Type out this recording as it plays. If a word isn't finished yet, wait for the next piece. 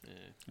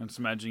I'm just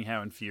imagining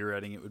how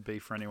infuriating it would be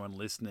for anyone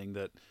listening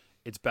that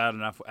it's bad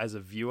enough as a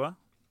viewer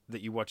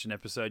that you watch an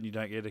episode and you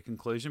don't get a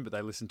conclusion, but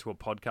they listen to a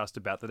podcast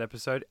about that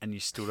episode and you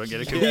still don't get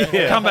a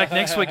conclusion. Come back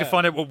next week and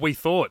find out what we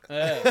thought.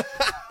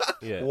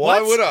 Yeah.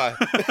 Why would I?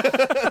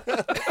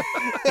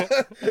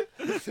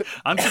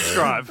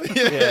 Unsubscribe.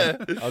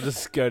 Yeah. I'll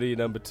just go to your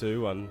number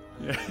 2 one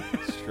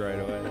straight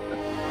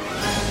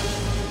away.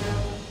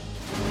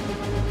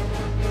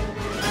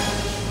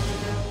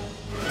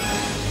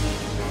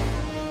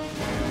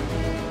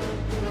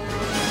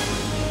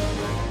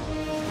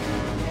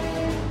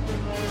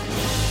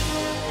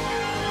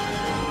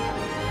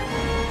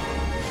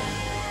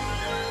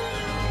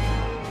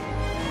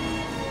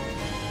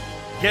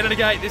 Get it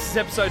again. This is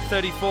episode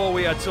 34.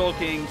 We are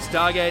talking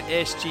Stargate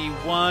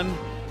SG-1.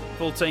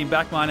 Full team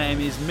back. My name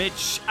is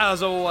Mitch.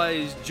 As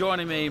always,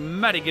 joining me,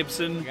 Matty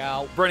Gibson,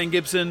 Brennan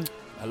Gibson,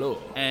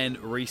 Hello. and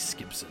Reese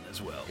Gibson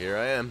as well. Here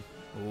I am.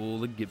 All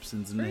the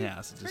Gibsons in the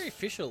house. It's very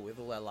official with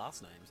all our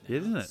last names now.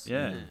 Isn't it?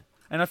 Yeah.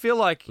 And I feel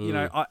like, you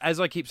know, as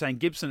I keep saying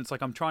Gibson, it's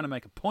like I'm trying to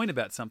make a point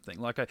about something.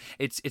 Like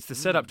it's the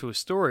setup to a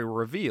story or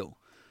reveal,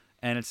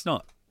 and it's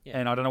not. Yeah.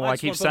 And I don't know why I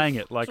keep saying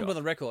it. Like, on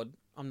the record,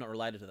 I'm not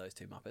related to those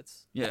two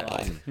Muppets. yeah,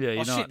 Like, yeah,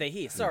 you're oh shit, not. they're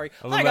here. Sorry.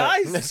 I'm Hi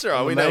amazed. guys. That's all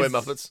right. We know we're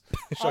Muppets.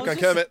 Shotgun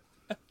Kermit.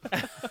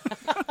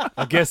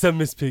 I guess I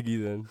Miss Piggy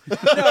then. No,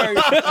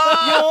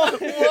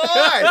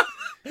 Why?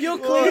 you're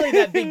clearly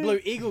that big blue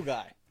eagle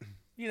guy.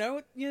 You know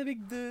what? You're the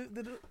big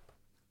the.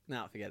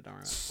 No, forget it. Don't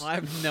worry about it. I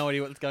have no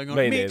idea what's going on.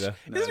 Me Mitch, neither.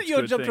 No, isn't it it's your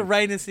a good job thing. to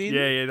rein us in?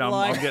 Yeah, no, I'm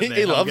Like- getting there.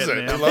 He I'm loves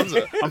getting it. there. He loves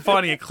it. I'm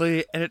finding a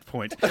clear edit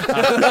point. Wait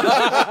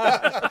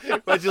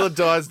till it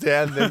dies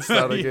down, then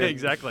start again. Yeah,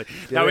 exactly.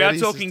 Get Now, we out are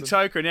of your talking system.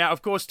 Tok'ra. Now,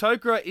 of course,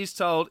 Tok'ra is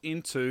told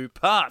in 2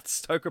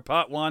 parts. Tok'ra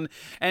Part 1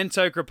 and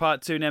Tok'ra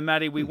Part 2. Now,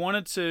 Maddie, we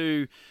wanted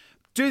to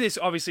do this,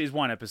 obviously, as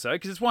one episode,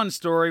 because it's one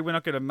story. We're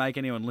not going to make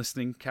anyone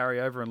listening carry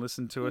over and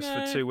listen to us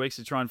for 2 weeks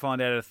to try and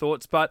find out our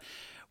thoughts. But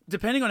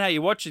depending on how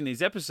you're watching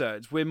these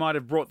episodes, we might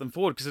have brought them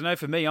forward. Because I know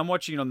for me, I'm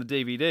watching it on the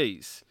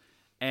DVDs.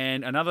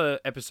 And another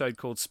episode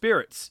called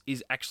Spirits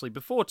is actually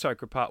before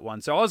Tok'ra Part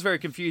 1. So I was very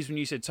confused when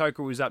you said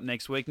Tok'ra was up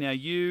next week. Now,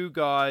 you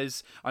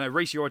guys, I know,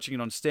 Reese, you're watching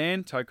it on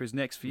Stan. Tok'ra's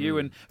next for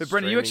you. But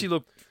Brendan, you actually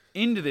looked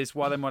into this,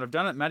 why they might have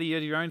done it. Matty, you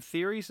had your own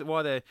theories of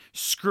why they're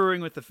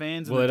screwing with the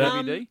fans in Well, the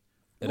it- DVD?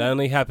 It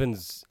only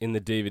happens in the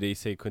DVD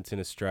sequence in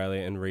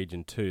Australia and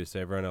Region 2, so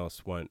everyone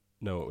else won't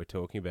know what we're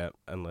talking about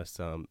unless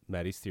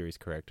Maddie's theory is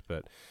correct.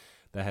 But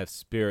they have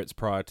spirits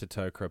prior to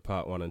Tok'ra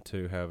Part 1 and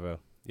 2. However,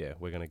 yeah,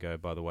 we're going to go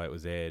by the way it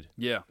was aired.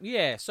 Yeah.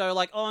 Yeah, so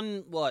like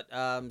on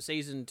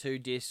season 2,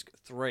 disc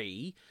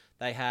 3,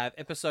 they have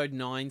episode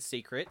 9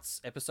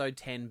 Secrets, episode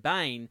 10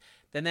 Bane.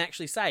 Then they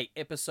actually say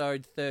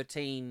episode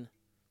 13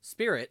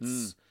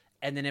 Spirits,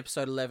 and then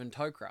episode 11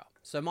 Tok'ra.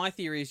 So my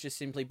theory is just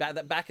simply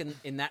back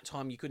in that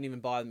time you couldn't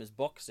even buy them as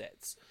box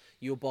sets.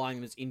 You were buying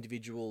them as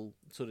individual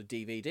sort of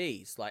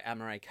DVDs, like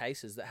Amaray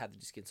cases that had the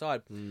disc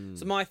inside.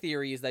 So my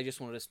theory is they just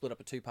wanted to split up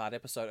a 2-part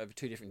episode over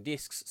 2 different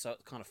discs, so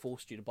it kind of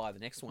forced you to buy the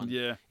next one.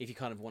 Yeah. If you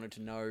kind of wanted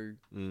to know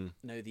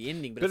the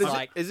ending, but But it's as,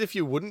 like as if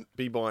you wouldn't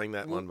be buying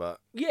that one, but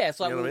yeah, it's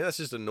you like know what I mean? That's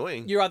just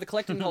annoying. you're either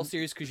collecting the whole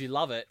series because you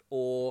love it,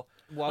 or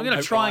I'm going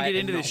to try and get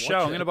into this show.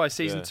 I'm going to buy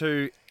season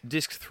 2,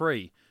 disc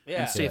 3,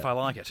 and see if I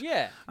like it.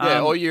 Yeah.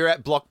 Yeah, or you're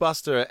at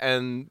Blockbuster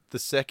and the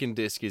second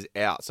disc is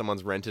out.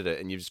 Someone's rented it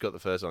and you've just got the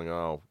first one. And go,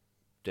 oh,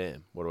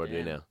 damn, what do I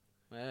do now?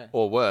 Yeah.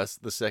 Or worse,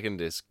 the second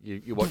disc.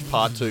 You watch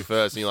part 2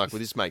 first and you're like, well,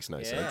 this makes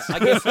no sense. I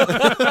guess.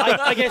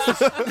 I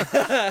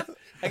guess.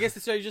 I guess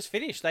the show just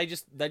finished. They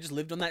just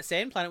lived on that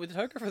sand planet with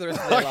the Tok'ra for the rest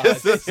of their I guess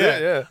lives. that's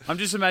it, yeah. I'm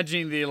just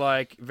imagining the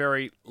like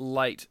very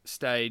late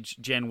stage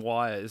Gen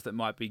Yers that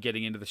might be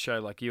getting into the show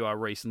like you are,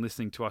 Reese, and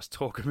listening to us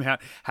talk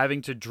about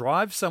having to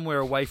drive somewhere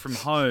away from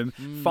home,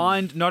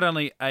 find not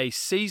only a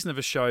season of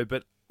a show,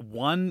 but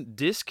one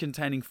disc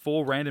containing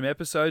 4 random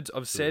episodes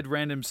of said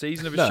random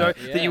season of a show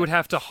that you would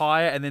have to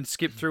hire and then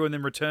skip through and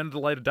then return at a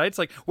later date. It's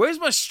like, where's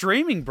my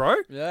streaming, bro?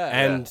 Yeah.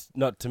 And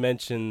not to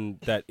mention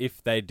that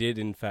if they did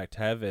in fact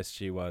have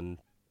SG1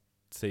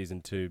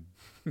 Season 2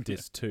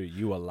 Disc 2,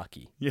 you are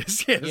lucky.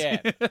 Yes.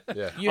 yeah.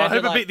 Yeah. You I had to,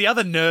 hope I like, beat the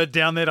other nerd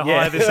down there to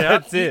hire this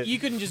out. That's it. you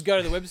couldn't just go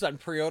to the website and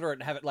pre-order it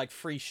and have it like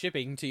free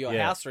shipping to your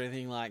Yeah. house or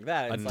anything like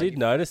that. I It's did like,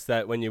 notice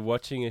that when you're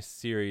watching a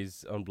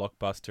series on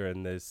Blockbuster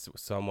and there's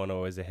someone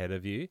always ahead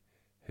of you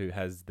who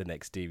has the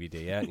next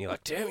DVD out, and you're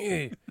like, damn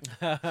you.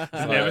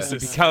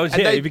 Nemesis.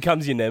 He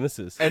becomes your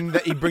nemesis. And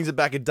he brings it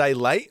back a day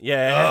late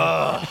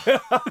Yeah.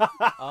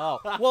 Oh,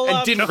 well,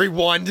 and didn't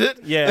rewind it.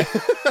 Yeah.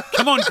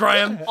 Come on,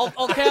 Graham. I'll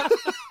count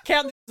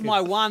this as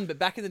my one, but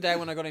back in the day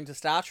when I got into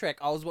Star Trek,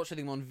 I was watching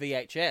them on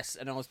VHS,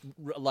 and I was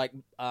like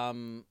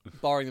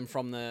borrowing them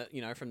from the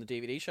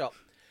DVD shop.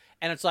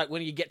 And it's like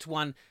when you get to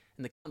one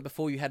and the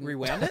before you hadn't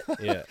rewound it.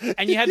 Yeah.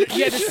 And you had to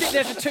sit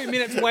there for 2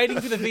 minutes waiting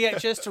for the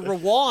VHS to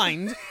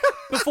rewind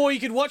before you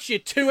could watch your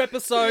 2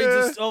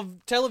 episodes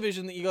of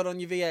television that you got on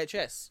your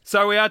VHS.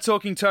 So we are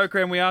talking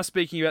Tok'ra, and we are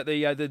speaking about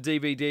the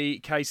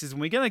DVD cases,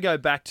 and we're going to go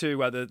back to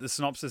the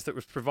synopsis that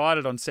was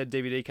provided on said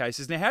DVD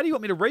cases. Now, how do you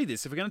want me to read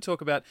this? If we're going to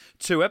talk about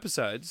 2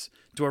 episodes,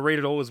 do I read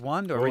it all as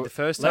one? Do I read the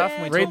first half?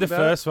 And we Read talk the about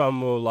first one,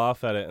 we'll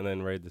laugh at it, and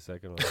then read the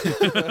second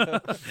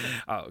one.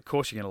 Oh, of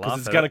course you're going to laugh Because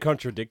it's at going to it.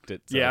 contradict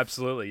it. Yeah,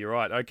 absolutely. You're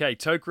right. Okay,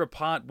 Tok'ra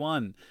Part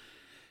 1.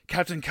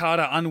 Captain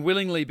Carter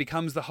unwillingly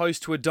becomes the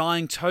host to a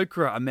dying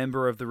Tok'ra, a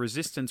member of the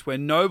Resistance, where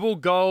noble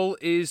goal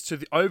is to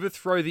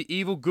overthrow the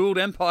evil Gould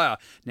Empire.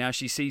 Now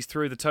she sees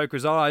through the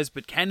Tok'ra's eyes,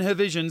 but can her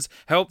visions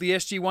help the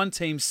SG-1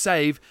 team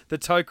save the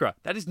Tok'ra?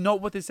 That is not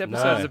what this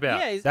episode is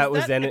about. Yeah, is That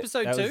was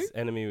episode that 2? was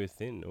Enemy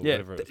Within, or Yeah,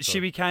 whatever it was she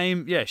called.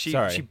 became,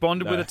 Sorry. she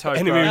bonded No. with a Tok'ra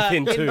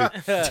Enemy Within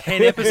 2.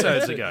 10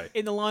 episodes ago.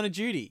 In the Line of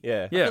Duty.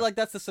 Yeah. Yeah. I feel like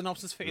that's the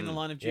synopsis for In the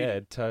Line of Duty. Yeah,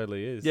 it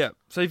totally is. Yeah.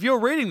 So if you're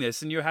reading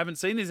this and you haven't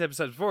seen these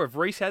episodes before, if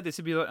Reese had this,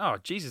 he'd be like, oh,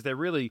 Jesus, they're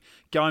really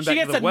going She back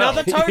gets to the well.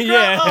 another Tok'ra?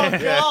 Yeah. Oh,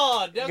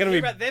 God. Don't Gonna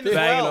think be about them as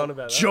banging well. on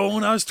about that.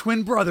 Jonah's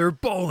twin brother,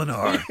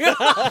 Bolinar.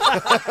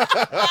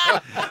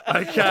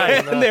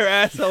 Okay. And their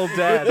asshole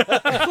dad.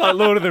 Like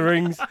Lord of the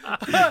Rings.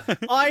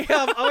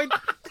 I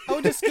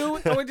went to school.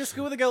 I went to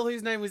school with a girl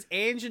whose name was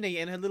Anjani,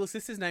 and her little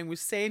sister's name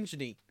was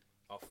Sanjani.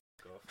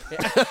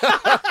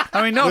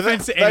 I mean, no Well,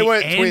 offense to they any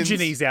weren't twins.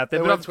 Anjanies out there,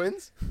 They but weren't I've-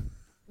 twins?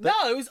 No,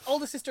 it was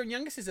older sister and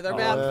younger sister. They're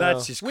about.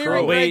 that's just We were in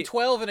cruel. grade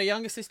 12, and her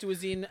younger sister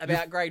was in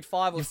about grade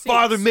 5 or 6.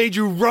 Father made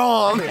you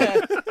wrong.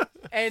 Yeah.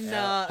 And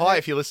Hi,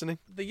 if you're listening.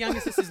 the younger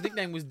sister's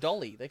nickname was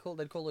Dolly. They'd call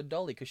her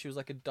Dolly because she was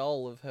like a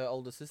doll of her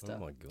older sister.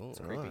 Oh my god.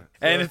 Creepy.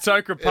 And it's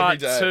Tok'ra Part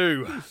day.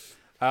 2.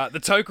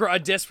 The Tok'ra are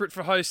desperate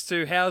for hosts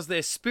to house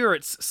their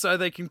spirits so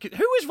they can...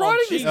 Who is writing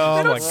this? Jesus. They're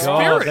Oh not my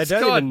God, spirits. they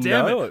don't God even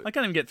damn know it. it. I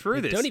can't even get through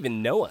They this. don't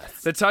even know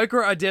us. The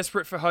Tok'ra are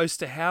desperate for hosts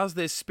to house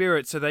their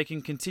spirits so they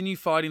can continue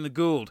fighting the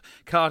Gould.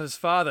 Carter's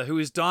father, who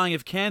is dying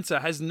of cancer,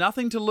 has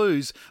nothing to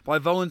lose by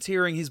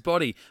volunteering his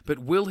body. But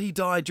will he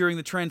die during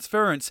the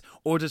transference,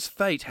 or does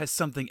fate has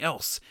something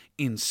else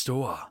in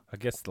store? I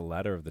guess the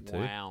latter of the two.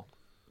 Wow.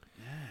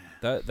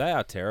 They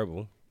are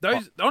terrible.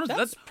 Those, honestly,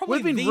 That's probably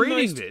we've been the reading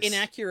most this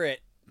inaccurate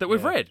that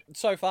we've Yeah. read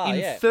so far. in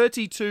Yeah.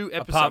 32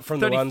 episodes. Apart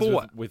from 34. the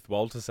ones with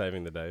Walter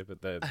saving the day,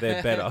 but they're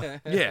better.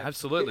 Yeah,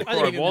 absolutely. I think,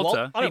 Poor even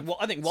Walter.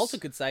 I think Walter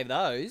could save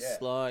those.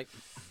 Like,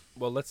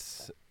 Well,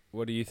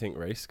 what do you think,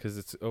 Reese? Because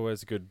it's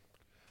always good.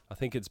 I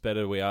think it's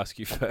better we ask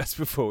you first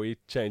before we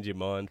change your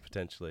mind,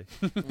 potentially.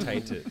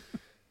 Taint it.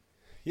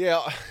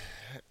 Yeah,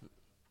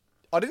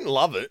 I didn't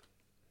love it.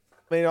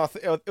 I mean,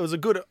 it was a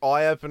good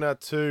eye opener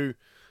to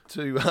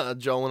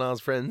Joel and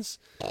R's friends,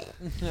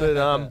 but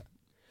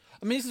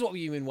I mean, this is what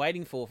we've been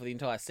waiting for the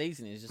entire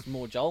season. Is just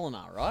more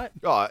Jolinar, right?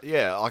 oh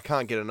yeah, I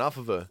can't get enough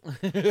of her.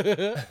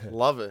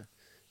 Love her,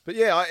 but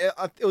yeah,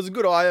 it was a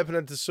good eye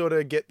opener to sort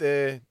of get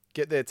their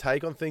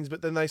take on things.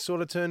 But then they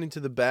sort of turn into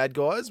the bad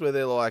guys, where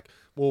they're like,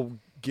 "Well,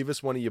 give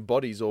us one of your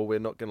bodies, or we're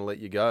not going to let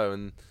you go."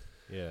 And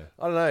Yeah.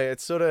 I don't know. It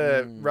sort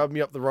of rubbed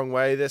me up the wrong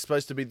way. They're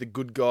supposed to be the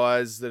good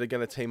guys that are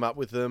going to team up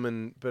with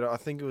them, but I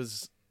think it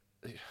was.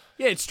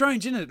 Yeah, it's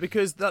strange, isn't it?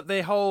 Because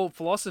their whole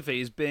philosophy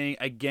is being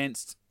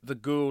against the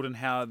Gould and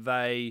how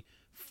they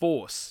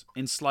force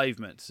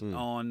enslavement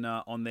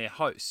on their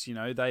hosts. You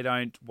know, they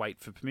don't wait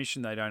for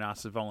permission, they don't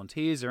ask for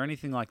volunteers or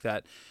anything like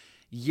that.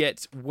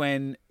 Yet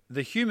when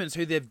the humans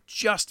who they've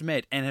just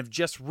met and have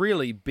just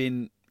really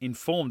been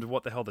informed of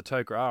what the hell the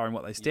Tok'ra are and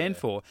what they stand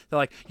for, they're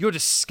like, you're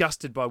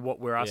disgusted by what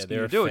we're asking you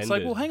they're to do. It's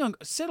like, offended. well, hang on,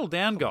 settle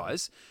down,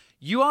 guys.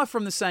 You are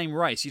from the same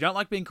race. You don't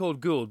like being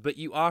called Gould, but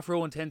you are, for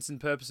all intents and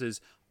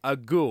purposes, a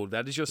Gould.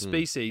 That is your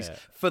species. yeah.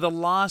 For the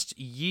last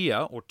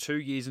year or 2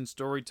 years in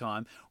story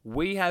time,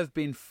 we have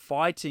been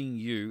fighting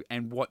you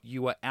and what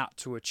you are out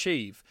to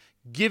achieve.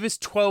 Give us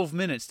 12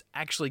 minutes to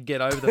actually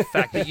get over the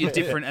fact that you're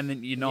different and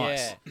that you're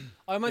nice. Yeah.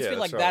 I almost Yeah, feel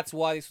like that's right. that's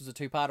why this was a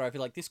two-parter. I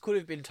feel like this could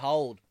have been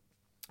told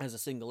as a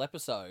single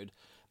episode,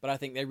 but I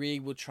think they really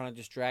were trying to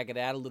just drag it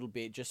out a little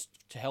bit just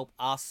to help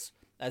us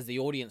as the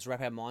audience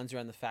wrap our minds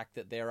around the fact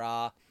that there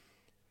are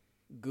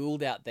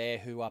Gould out there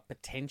who are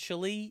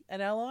potentially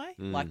an ally.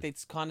 Like,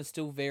 it's kind of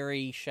still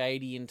very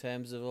shady in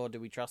terms of, oh,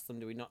 do we trust them?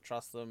 Do we not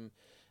trust them?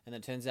 And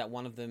it turns out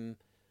one of them,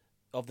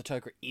 of the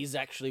Tok'ra, is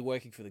actually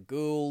working for the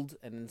Gould.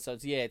 And so,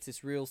 it's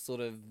this real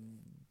sort of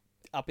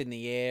up in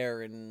the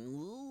air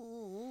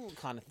and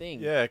kind of thing.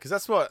 Yeah, because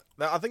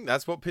I think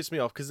that's what pissed me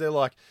off. Because they're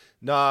like,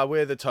 "Nah,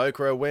 we're the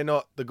Tok'ra. We're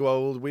not the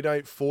Gould. We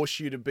don't force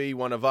you to be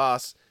one of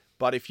us.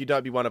 But if you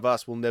don't be one of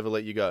us, we'll never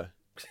let you go."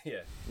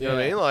 Yeah. You know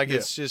what I mean? Like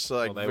it's just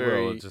like Well, they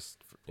very. will just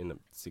in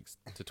 6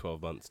 to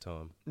 12 months'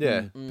 time.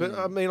 Yeah, but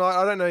I mean, like,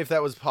 I don't know if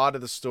that was part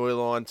of the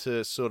storyline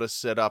to sort of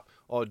set up,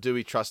 oh, do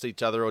we trust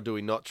each other or do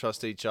we not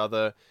trust each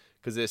other?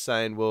 Because they're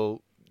saying,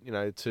 well, you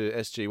know, to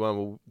SG1,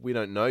 well, we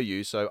don't know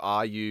you, so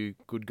are you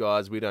good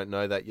guys? We don't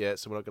know that yet,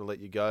 so we're not going to let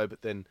you go.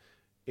 But then,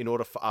 in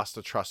order for us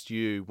to trust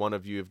you, one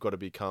of you have got to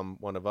become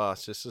one of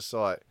us. It's just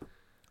like,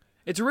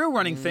 It's a real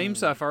running theme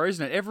so far,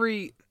 isn't it?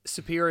 Every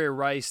superior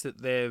race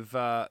that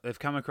they've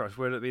come across,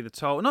 whether it be the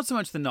Toll, not so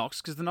much the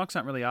Nox, because the Nox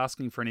aren't really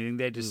asking for anything.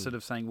 They're just sort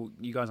of saying, well,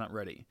 you guys aren't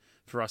ready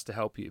for us to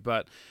help you.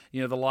 But,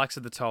 the likes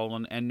of the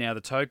Toll and now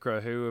the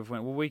Tok'ra who have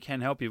went, well, we can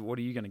help you, but what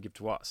are you going to give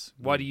to us?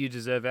 Why do you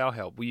deserve our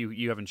help? Well,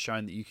 you haven't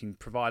shown that you can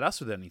provide us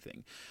with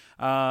anything.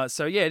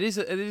 So, yeah, it is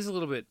a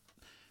little bit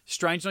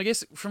strange. And I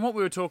guess from what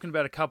we were talking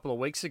about a couple of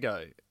weeks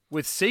ago,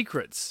 with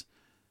Secrets,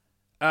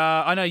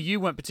 I know you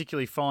weren't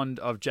particularly fond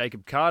of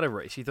Jacob Carter,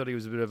 Reese. You thought he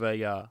was a bit of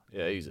a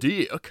he's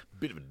dick.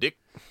 bit of a dick.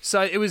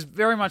 So it was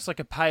very much like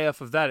a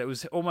payoff of that. It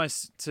was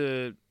almost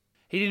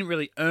he didn't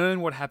really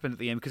earn what happened at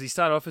the end because he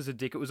started off as a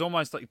dick. It was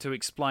almost like to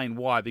explain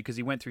why, because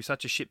he went through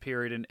such a shit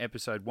period in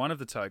episode 1 of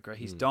the Tok'ra.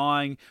 He's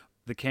dying.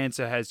 The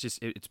cancer has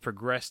it's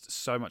progressed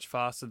so much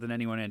faster than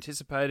anyone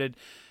anticipated.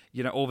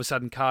 All of a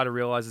sudden Carter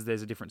realizes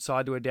there's a different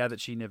side to her dad that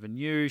she never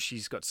knew.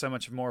 She's got so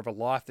much more of a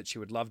life that she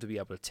would love to be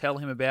able to tell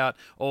him about.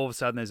 All of a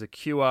sudden there's a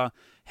cure.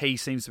 He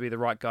seems to be the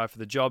right guy for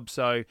the job.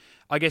 So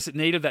I guess it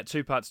needed that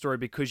 2-part story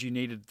because you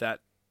needed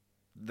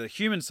the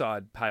human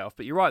side payoff.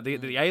 But you're right,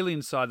 the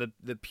alien side,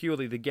 the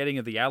purely the getting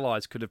of the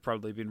allies could have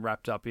probably been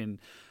wrapped up in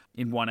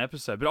one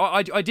episode.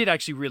 But I did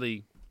actually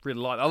really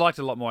like. I liked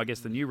it a lot more, I guess,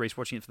 than you, Reese,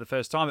 watching it for the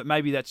first time. But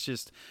maybe that's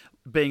just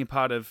being a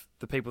part of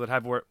the people that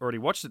have already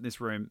watched it in this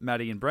room,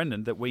 Maddie and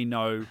Brendan, that we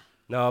know.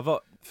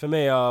 No, for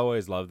me, I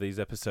always love these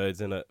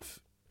episodes, and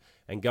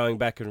going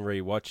back and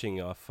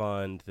rewatching, I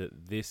find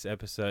that this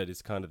episode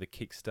is kind of the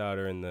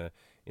Kickstarter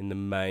in the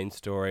main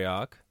story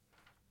arc,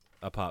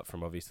 apart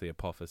from obviously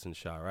Apophis and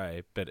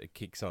Sharae, but it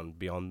kicks on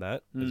beyond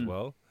that as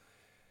well,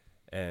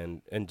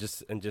 and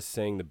just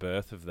seeing the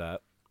birth of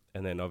that,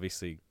 and then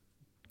obviously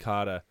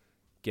Carter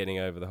getting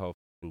over the whole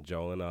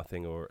Jolinar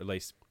thing, or at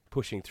least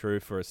pushing through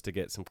for us to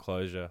get some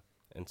closure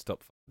and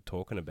stop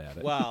talking about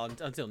it. Well,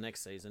 until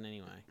next season,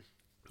 anyway.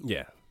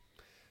 Yeah,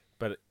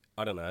 but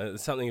I don't know.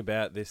 There's something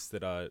about this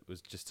that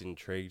was just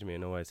intrigued me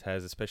and always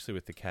has, especially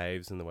with the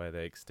caves and the way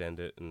they extend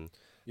it and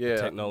the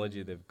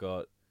technology they've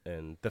got,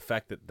 and the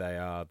fact that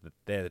they're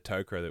the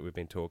Tok'ra that we've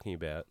been talking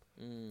about,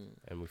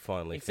 and we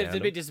finally Except found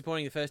it's a bit them.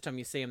 disappointing the first time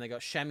you see them. They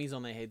got chamois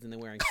on their heads and they're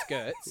wearing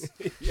skirts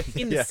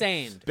in the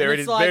sand.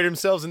 Buried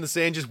themselves in the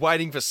sand, just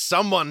waiting for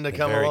someone to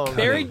come very along.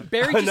 cunning.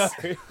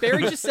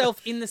 Buried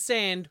yourself in the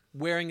sand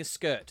wearing a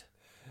skirt.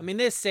 I mean,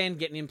 there's sand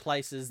getting in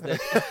places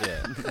that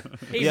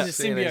even the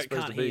Sand ain't symbiote supposed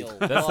can't to be. heal.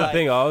 That's the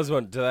thing. I was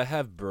wondering, do they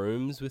have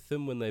brooms with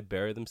them when they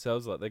bury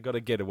themselves? Like, they got to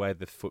get away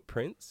the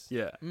footprints,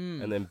 Yeah.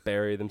 and then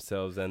bury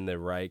themselves and their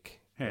rake.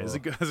 Yeah,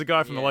 there's a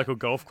guy from the local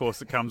golf course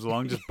that comes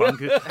along, just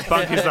bunkers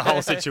the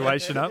whole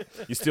situation up.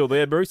 You still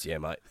there, Bruce? Yeah,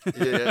 mate.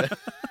 Yeah.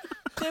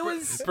 There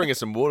was Bring us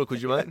some water,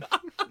 could you, mate?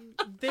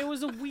 there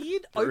was a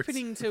weird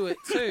opening to it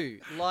too.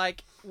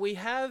 Like, we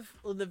have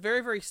at the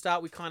very, very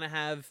start, we kind of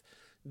have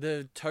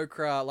the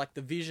Tok'ra, like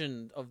the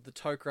vision of the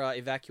Tok'ra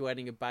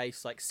evacuating a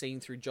base, like seen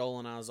through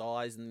Jolinar's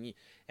eyes, and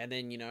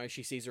then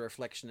she sees a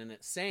reflection and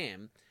it's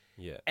Sam.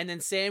 Yeah. And then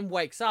Sam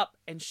wakes up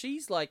and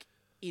she's like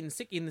in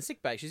the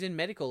sick bay. She's in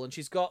medical and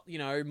she's got,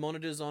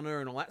 monitors on her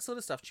and all that sort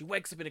of stuff. She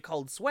wakes up in a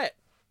cold sweat.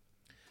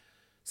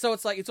 So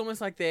it's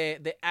almost like they're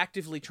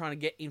actively trying to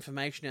get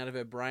information out of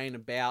her brain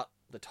about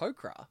the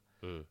Tok'ra.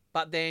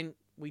 But then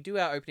we do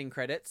our opening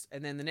credits,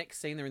 and then the next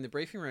scene they're in the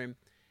briefing room,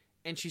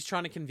 and she's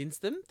trying to convince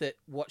them that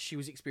what she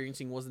was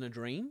experiencing wasn't a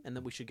dream and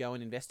that we should go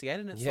and investigate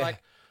it. And it's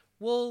like,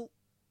 well,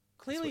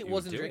 clearly it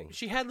wasn't a dream.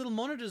 She had little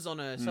monitors on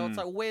her, so it's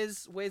like,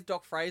 where's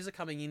Doc Fraser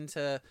coming in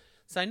to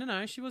say,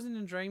 no, she wasn't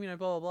in a dream, blah,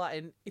 blah, blah.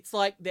 And it's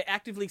like they're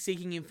actively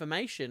seeking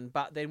information,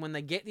 but then when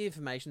they get the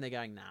information, they're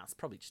going, nah, it's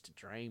probably just a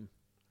dream.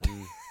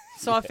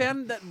 So I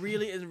found that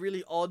really a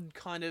really odd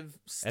kind of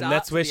start. And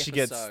that's to where the she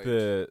gets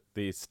episode.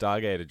 the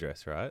Stargate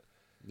address, right?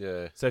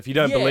 Yeah. So if you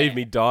don't believe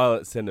me, dial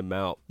it, send a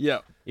mail. Yeah.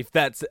 If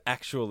that's an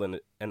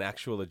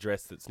actual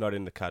address that's not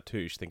in the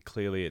cartouche, then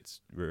clearly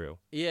it's real.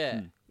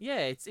 Yeah.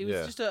 Yeah, it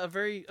was just a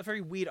very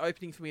weird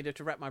opening for me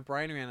to wrap my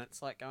brain around.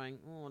 It's like going,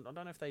 I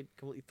don't know if they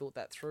completely thought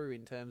that through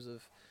in terms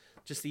of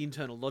just the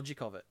internal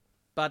logic of it.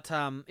 But it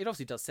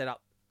obviously does set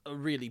up a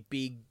really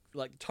big,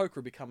 like,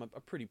 Tok'ra become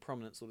a pretty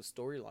prominent sort of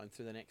storyline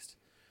through the next,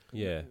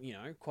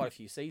 quite a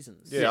few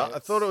seasons. Yeah, I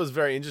thought it was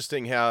very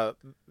interesting how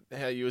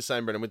you were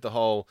saying, Brendan, with the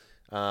whole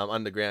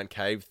underground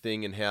cave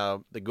thing, and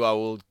how the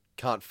Goa'uld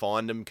can't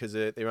find them because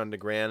they're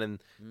underground,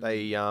 and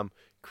they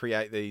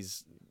create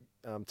these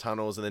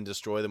tunnels and then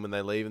destroy them when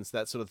they leave and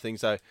that sort of thing.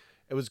 So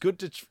it was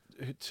good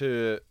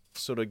to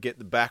sort of get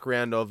the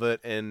background of it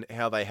and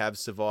how they have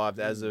survived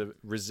as a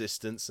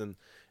resistance and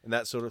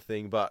that sort of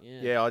thing. But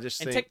I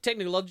just think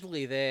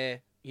technologically they're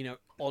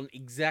on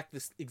exactly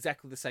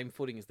the same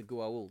footing as the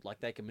Goa'uld. Like,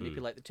 they can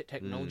manipulate the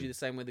technology the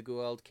same way the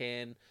Goa'uld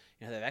can.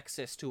 They have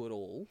access to it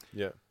all.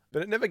 Yeah.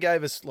 But it never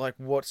gave us, like,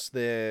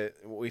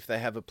 if they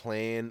have a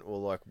plan, or,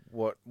 like,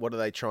 what are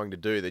they trying to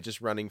do? They're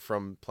just running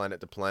from planet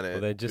to planet.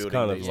 Well, they're just building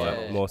kind of these like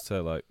tunnels. more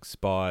so like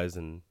spies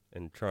and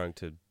trying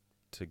to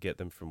get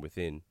them from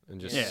within. And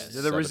just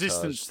Yeah, the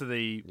resistance to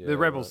the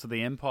rebels to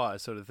the Empire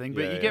sort of thing.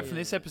 But you get from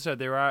this episode,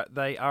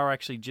 they are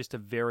actually just a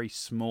very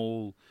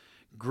small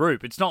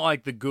group. It's not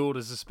like the Goa'uld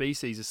as a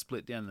species is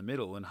split down the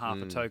middle and half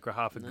a Tok'ra,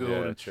 half a Goa'uld,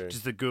 Yeah, and true.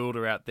 just the Goa'uld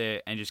are out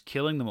there and just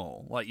killing them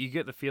all. Like you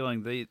get the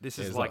feeling this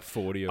is There's like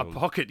 40 a of them.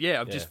 pocket, of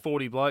Yeah. just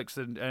 40 blokes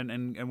and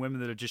women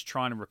that are just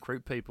trying to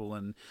recruit people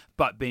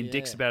but being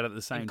dicks Yeah. about it at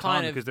the same And time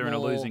kind of because they're in a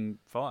more losing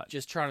fight.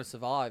 Just trying to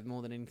survive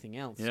more than anything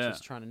else. Yeah.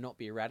 Just trying to not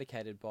be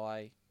eradicated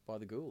by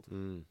the Goa'uld.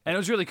 And it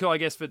was really cool, I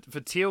guess, for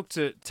Teal'c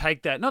to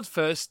take that, not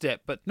first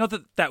step, but not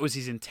that was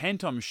his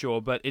intent, I'm sure,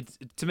 but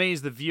to me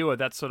as the viewer,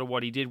 that's sort of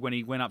what he did when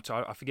he went up to,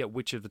 I forget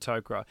which of the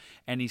Tok'ra,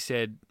 and he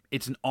said,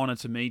 "It's an honor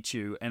to meet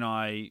you, and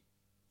I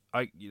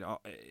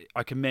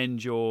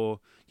commend your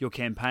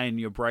campaign,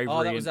 your bravery."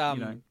 Oh, that was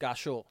and,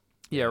 Garshaw.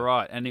 yeah,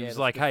 right. And he Yeah, was that's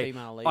like, the "Hey,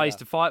 female I leader. used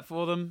to fight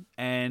for them,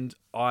 and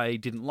I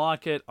didn't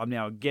like it. I'm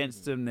now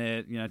against them.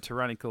 They're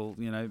tyrannical,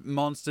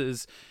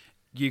 monsters.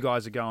 You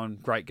guys are going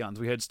great guns.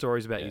 We heard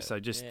stories about you, so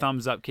just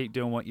thumbs up. Keep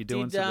doing what you're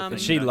doing." Did, sort of um, thing,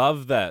 She you know?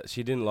 loved that.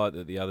 She didn't like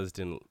that the others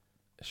didn't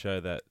show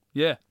that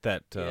Yeah.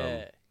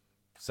 Yeah.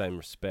 same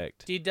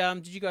respect. Did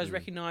you guys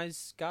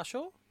recognise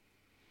Garshaw?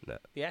 No.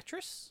 The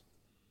actress?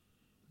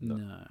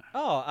 No.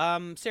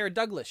 Oh, Sarah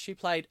Douglas. She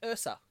played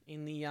Ursa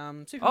in the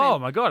Superman. Oh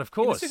my god! Of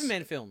in the course.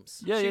 Superman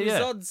films. Yeah, she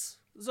yeah, was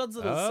Zod's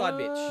little side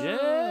bitch.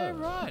 Yeah.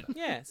 Right.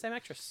 Yeah, same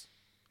actress.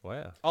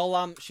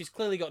 Wow. She's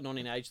clearly gotten on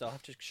in age. Though I'll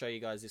have to show you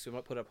guys this. We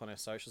might put it up on our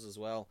socials as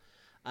well.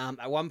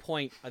 At one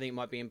point, I think it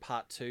might be in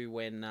part 2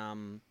 when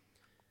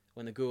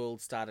the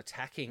Goa'uld start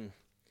attacking,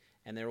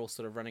 and they're all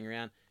sort of running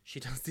around. She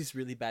does this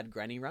really bad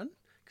granny run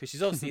because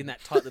she's obviously in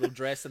that tight little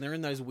dress, and they're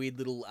in those weird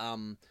little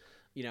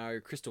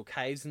crystal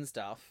caves and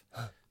stuff.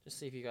 Just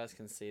see if you guys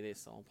can see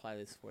this. I'll play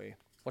this for you.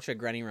 Watch her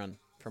granny run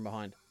from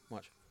behind.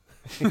 Watch.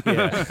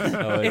 Yeah.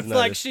 Oh, It's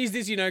like she's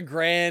this,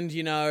 grand,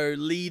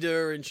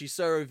 leader, and she's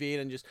so revered,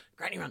 and just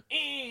granny run.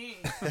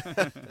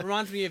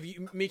 Reminds me of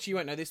you, Mitch. You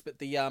won't know this, but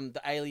the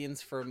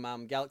aliens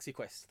from Galaxy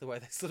Quest, the way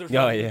they sort of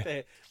run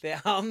with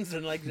their arms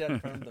and legs out in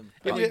front of them.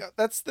 Yeah,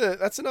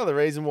 that's another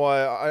reason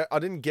why I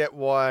didn't get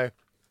why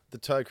the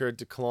Tok'ra had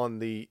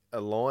declined the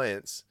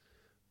alliance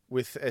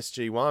with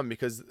SG-1,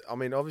 because I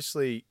mean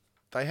obviously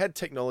they had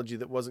technology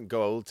that wasn't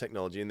Goa'uld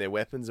technology in their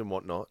weapons and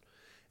whatnot,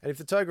 and if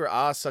the Tok'ra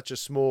are such a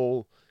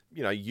small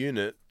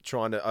unit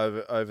trying to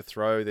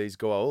overthrow these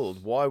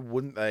Goa'uld, why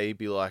wouldn't they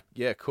be like,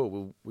 yeah,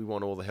 cool, we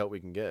want all the help we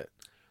can get?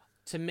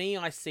 To me,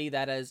 I see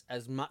that as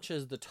much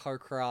as the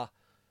Tok'ra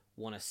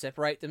want to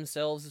separate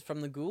themselves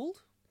from the Goa'uld,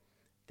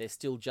 they're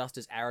still just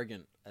as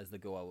arrogant as the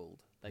Goa'uld.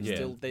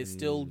 There's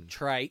still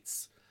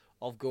traits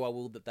of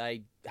Goa'uld that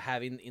they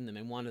have in them,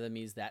 and one of them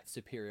is that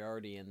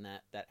superiority and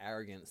that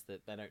arrogance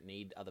that they don't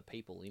need other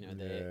people.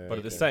 But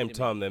at the same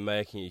time, they're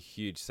making a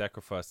huge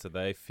sacrifice, so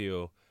they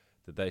feel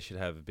that they should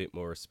have a bit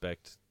more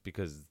respect,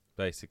 because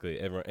basically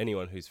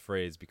anyone who's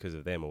free is because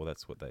of them, or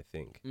that's what they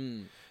think.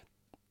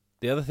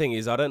 The other thing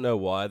is, I don't know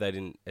why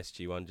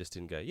SG-1 just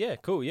didn't go, yeah,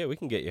 cool, yeah, we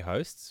can get your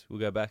hosts. We'll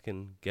go back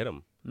and get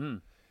them.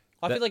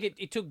 I feel like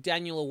it took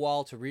Daniel a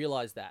while to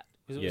realise that.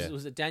 Yeah.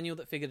 Was it Daniel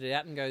that figured it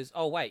out and goes,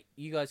 oh, wait,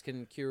 you guys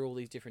can cure all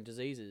these different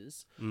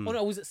diseases? Oh,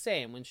 no, was it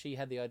Sam when she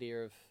had the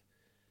idea of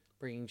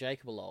bringing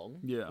Jacob along?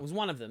 Yeah. It was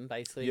one of them,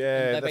 basically. Yeah,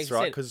 And they that's basically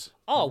right. said, Because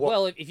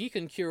well, if you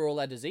can cure all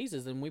our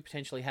diseases, then we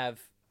potentially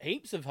have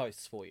heaps of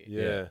hosts for you.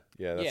 yeah,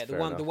 that's the fair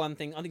one, enough. the one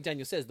thing I think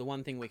Daniel says, the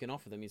one thing we can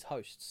offer them is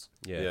hosts.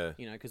 Yeah.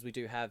 Because we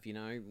do have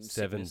 7 sickness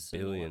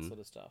and all that billion. sort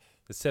of stuff.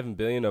 There's 7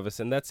 billion of us,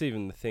 and that's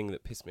even the thing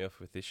that pissed me off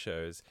with this show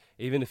is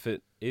even if a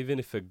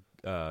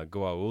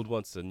Goa'uld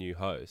wants a new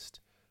host,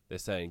 they're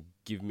saying,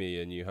 give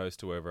me a new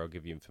host or whatever, I'll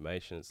give you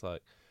information. It's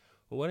like,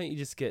 well, why don't you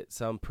just get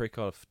some prick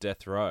off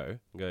death row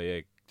and go,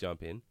 yeah,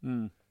 jump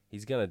in.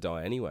 He's going to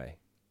die anyway.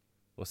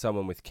 Or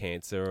someone with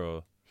cancer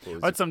or...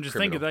 That's what I'm just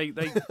thinking. They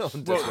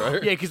On death row.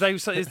 yeah, because they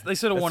sort of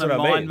That's want to what I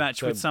mind mean.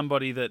 match So- with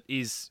somebody that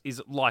is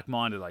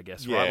like-minded, I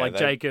guess, right? Yeah, Like they-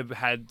 Jacob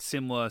had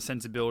similar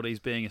sensibilities,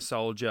 being a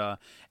soldier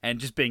and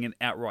just being an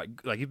outright,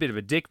 like a bit of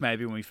a dick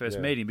maybe when we first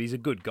Yeah. meet him, but he's a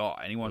good guy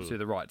and he wants to do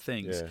the right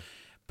things. Yeah.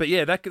 But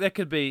yeah, that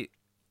could be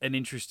an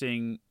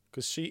interesting.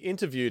 Because she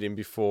interviewed him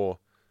before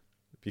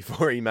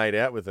he made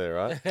out with her,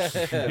 right?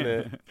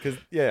 Because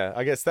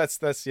I guess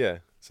that's yeah.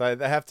 So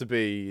they have to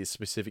be a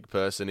specific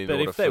person in But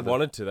order if they for the-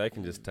 wanted to, they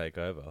can just take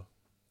over.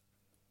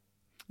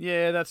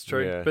 Yeah, that's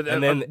true. Yeah. But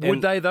And then- would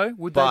and- they though?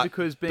 Would But, they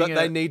because being but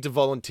they need to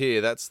volunteer.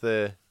 That's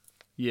the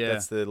yeah.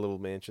 little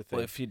mantra thing.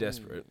 Well, if you're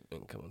desperate,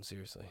 then come on,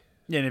 seriously.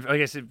 Yeah, and I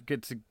guess if you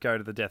get to go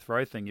to the death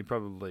row thing, you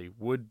probably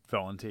would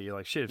volunteer. You're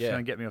like, shit, if Yeah. you're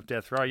going to get me off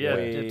death row, yeah,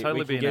 we, totally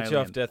we be can an get you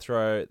alien. off death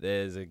row.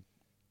 There's a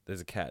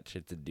catch.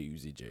 It's a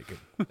doozy, Jacob.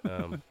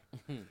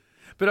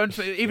 But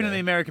even in the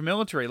American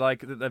military,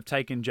 like that they've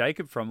taken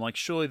Jacob from, like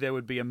surely there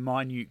would be a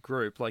minute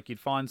group. Like you'd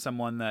find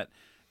someone that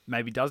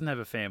maybe doesn't have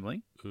a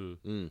family,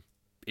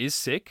 is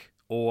sick,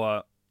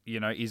 or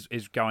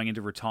is going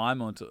into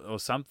retirement or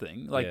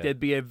something. Like Yeah. there'd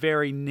be a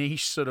very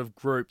niche sort of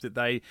group that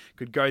they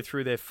could go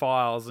through their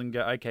files and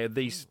go, okay,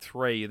 these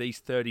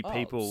 30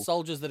 people.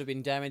 soldiers that have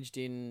been damaged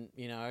in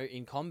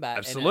combat,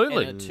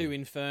 Absolutely. and are too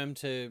infirm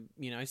to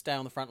stay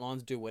on the front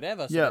lines, do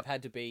whatever. So Yeah. they've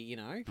had to be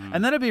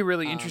And that'd be a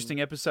really interesting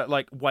episode,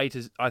 like way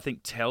to, I think,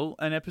 tell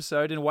an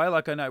episode in a way.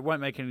 Like I know it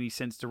won't make any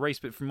sense to Reese,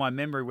 but from my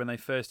memory, when they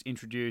first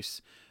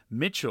introduce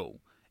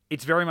Mitchell,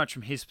 it's very much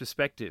from his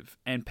perspective,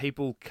 and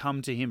people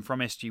come to him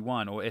from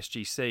SG1 or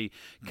SGC,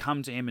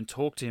 come to him and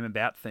talk to him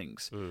about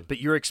things. But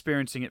you're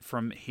experiencing it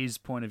from his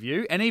point of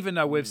view. And even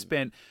though we've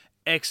spent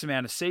X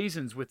amount of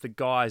seasons with the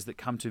guys that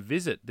come to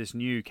visit this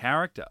new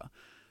character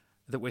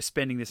that we're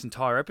spending this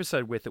entire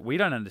episode with that we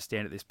don't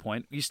understand at this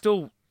point, you're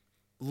still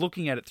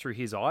looking at it through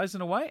his eyes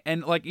in a way.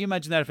 And like, you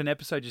imagine that if an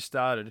episode just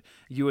started,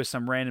 you were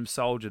some random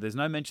soldier, there's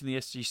no mention of the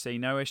SGC,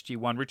 no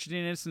SG1, Richard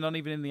Dean Anderson not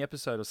even in the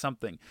episode or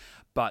something,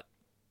 but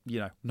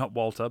not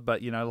Walter,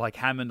 but, like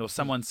Hammond or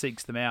someone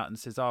seeks them out and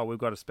says, oh, we've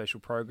got a special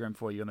program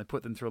for you. And they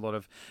put them through a lot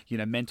of,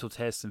 mental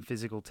tests and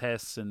physical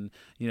tests and,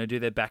 do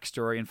their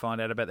backstory and find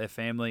out about their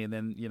family. And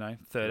then,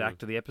 third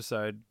act of the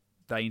episode,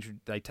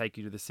 they take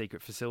you to the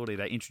secret facility.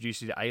 They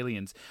introduce you to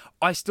aliens.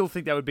 I still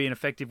think that would be an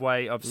effective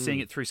way of seeing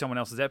it through someone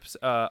else's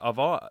of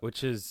art.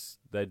 Which is,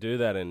 they do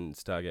that in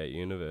Stargate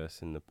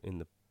Universe in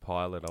the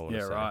pilot, I want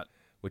to say. Yeah,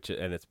 right.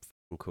 And it's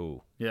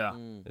cool. Yeah.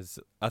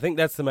 I think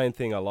that's the main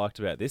thing I liked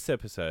about this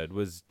episode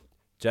was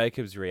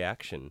Jacob's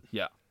reaction.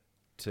 Yeah.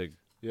 To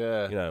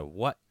Yeah.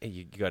 what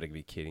you got to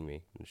be kidding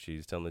me. And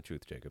she's telling the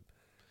truth, Jacob.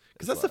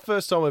 Because that's the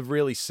first time I've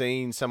really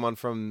seen someone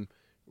from,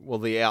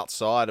 the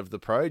outside of the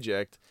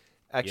project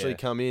actually Yeah.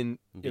 come in,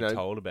 Be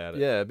told about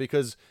it. Yeah,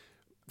 because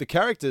the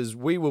characters,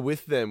 we were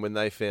with them when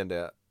they found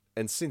out.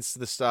 And since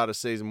the start of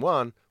season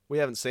 1, we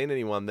haven't seen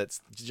anyone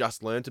that's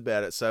just learnt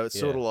about it. So it's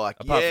sort of like,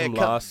 apart from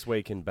last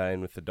week in Bane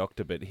with the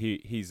Doctor, but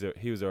he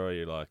was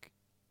already like,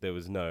 there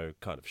was no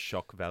kind of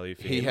shock value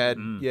for he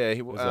him. had,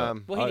 he Was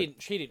that- Well, he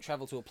didn't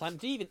travel to a planet.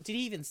 Did he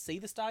even see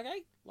the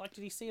Stargate? Like,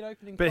 did he see it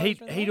opening? But close or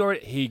he'd anything?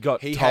 already He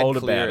got he told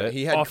had about it.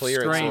 He had off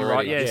clearance screen, already.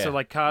 right? Yeah, Yeah. so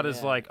like Carter's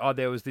Yeah. like, oh,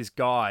 there was this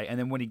guy, and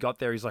then when he got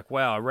there, he's like,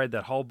 wow, I read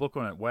that whole book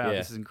on it. Wow, Yeah.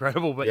 this is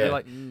incredible. But Yeah. you're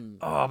like,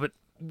 oh, but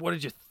what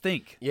did you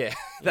think? Yeah,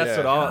 that's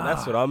Yeah.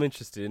 that's what I'm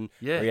interested in.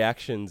 Yeah.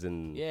 Reactions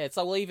and Yeah, it's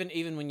like, well,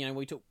 even when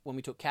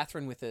we took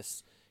Catherine with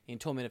us in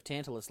Torment of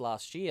Tantalus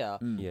last year,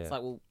 Yeah. it's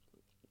like, well,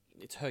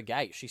 it's her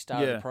gate. She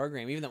started Yeah. the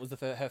program, even though it was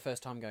her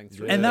first time going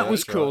through. And Yeah, that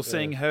was that's cool, right,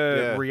 seeing yeah. her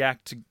Yeah.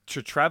 react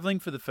to traveling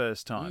for the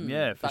first time.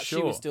 Yeah, for but sure.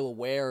 she was still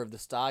aware of the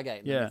Stargate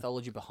and Yeah. the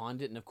mythology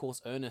behind it, and of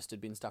course Ernest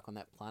had been stuck on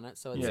that planet,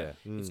 so it's, Yeah.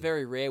 it's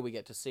very rare we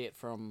get to see it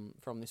from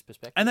this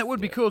perspective. And that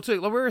would be cool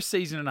too. Like, we're a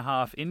season and a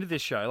half into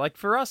this show. Like,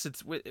 for us,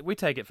 we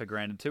take it for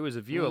granted too as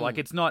a viewer. Like,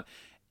 it's not.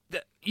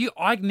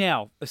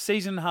 Now, a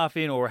season and a half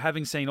in, or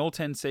having seen all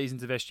 10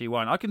 seasons of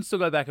SG1, I can still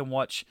go back and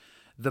watch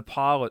the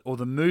pilot, or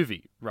the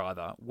movie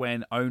rather,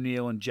 when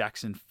O'Neill and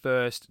Jackson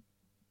first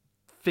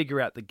figure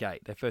out the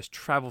gate. They first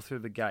travel through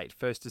the gate,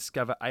 first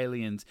discover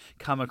aliens,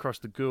 come across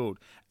the Gould.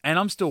 And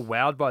I'm still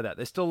wowed by that.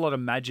 There's still a lot of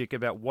magic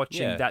about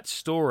watching Yeah. that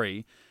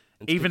story.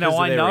 It's Even because though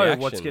of I their know reaction,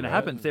 what's going to right?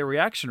 happen, it's their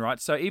reaction, right?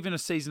 So even a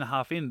season and a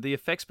half in, the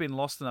effect's been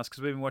lost on us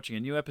because we've been watching a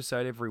new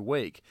episode every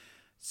week.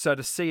 So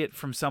to see it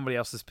from somebody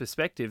else's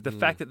perspective, the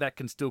fact that that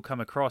can still come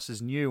across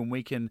as new and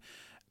we can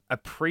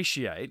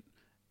appreciate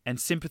and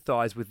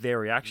sympathize with their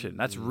reaction,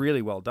 that's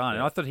really well done.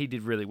 And I thought he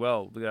did really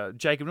well.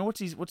 Jacob,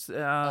 what's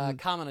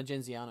Carmen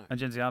Agenziano.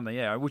 Agenziano,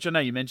 yeah, which I know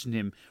you mentioned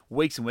him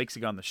weeks and weeks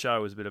ago on the show.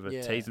 It was a bit of a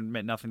Yeah. tease and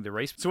meant nothing to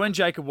Reese. So when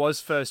Jacob was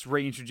first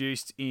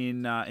reintroduced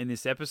in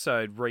this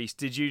episode, Reese,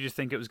 did you just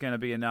think it was going to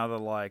be another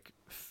like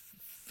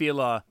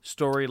filler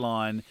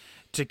storyline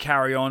to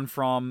carry on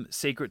from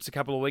Secrets a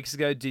couple of weeks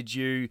ago? Did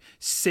you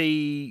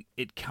see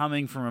it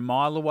coming from a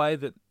mile away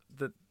that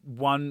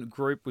one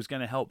group was going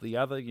to help the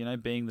other,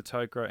 being the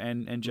Tok'ra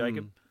and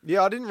Jacob?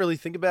 Yeah, I didn't really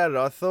think about it.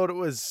 I thought it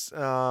was,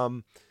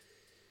 I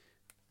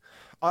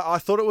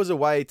thought it was a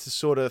way to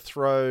sort of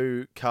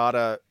throw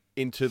Carter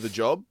into the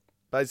job,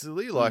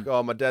 basically. Like,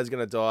 oh, my dad's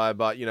going to die,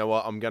 but you know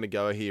what? I'm going to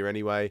go here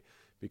anyway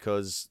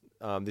because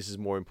this is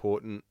more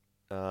important.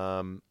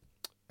 And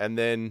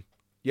then,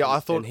 yeah, I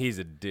thought, and he's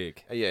a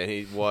dick.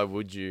 yeah, why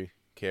would you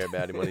care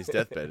about him on his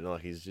deathbed?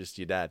 Like, he's just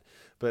your dad.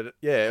 But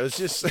yeah, it was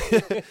just,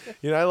 I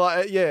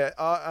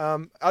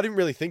didn't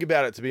really think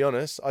about it, to be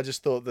honest. I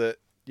just thought that,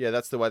 yeah,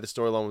 that's the way the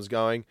storyline was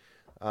going.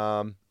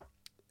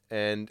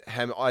 And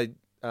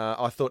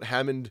I thought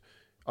Hammond,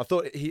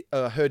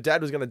 her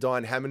dad was going to die,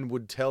 and Hammond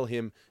would tell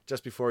him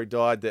just before he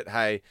died that,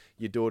 hey,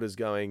 your daughter's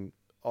going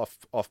off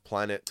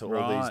planet to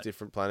all these Right.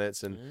 different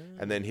planets, and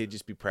then he'd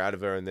just be proud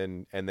of her, and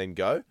then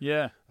go.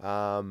 Yeah.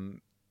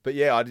 But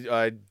yeah,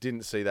 I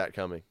didn't see that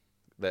coming.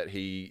 That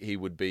he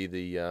would be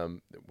the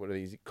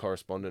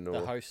correspondent or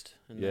The host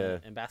and Yeah.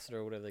 the ambassador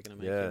or whatever they're going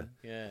to make Yeah. him.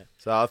 Yeah.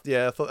 So I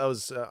thought that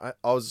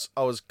was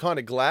I was kind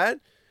of glad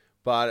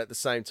But at the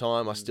same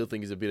time, I still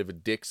think he's a bit of a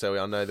dick,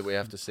 so I know that we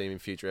have to see him in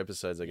future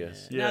episodes, I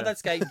guess. Yeah. No,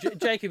 that's gay.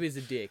 Jacob is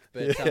a dick,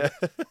 but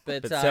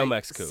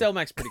Selmac's cool.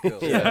 Selmac's pretty cool.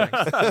 Yeah.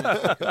 Selmac's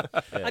pretty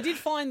cool. Yeah. I did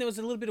find there was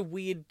a little bit of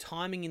weird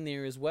timing in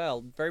there as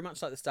well. Very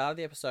much like the start of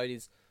the episode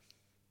is,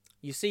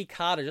 you see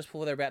Carter just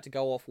before they're about to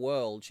go off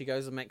world. She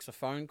goes and makes a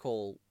phone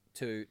call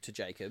to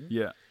Jacob,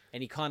 Yeah.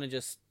 and he kind of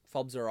just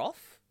fobs her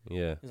off.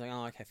 Yeah. He's like,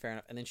 oh, okay, fair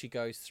enough. And then she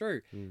goes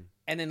through.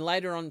 And then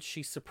later on,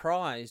 she's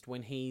surprised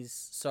when he's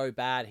so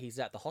bad he's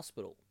at the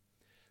hospital.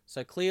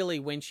 So clearly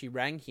when she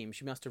rang him,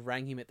 she must have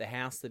rang him at the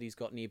house that he's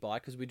got nearby,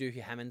 because we do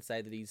hear Hammond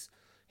say that he's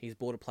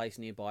bought a place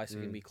nearby so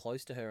he can be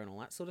close to her and all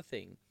that sort of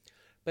thing.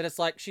 But it's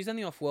like she's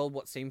only off world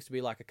what seems to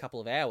be like a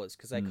couple of hours,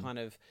 because they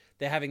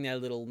they're having their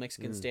little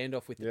Mexican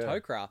standoff with the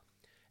Tok'ra.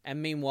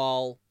 And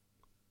meanwhile,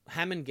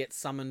 Hammond gets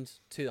summoned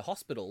to the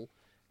hospital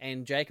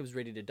and Jacob's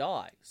ready to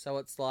die. So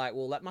it's like,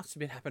 well, that must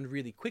have happened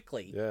really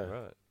quickly. Yeah.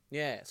 Right.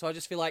 Yeah, so I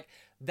just feel like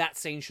that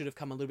scene should have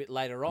come a little bit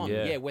later on.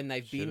 Yeah, Yeah, when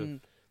they've been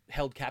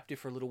held captive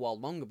for a little while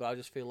longer, but I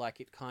just feel like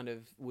it kind of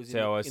was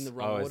So I in the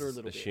wrong order a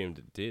little bit. assumed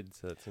it did,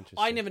 so that's interesting.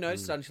 I never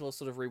noticed it until I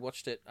sort of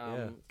rewatched it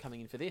Yeah.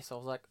 coming in for this. I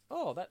was like,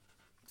 oh, that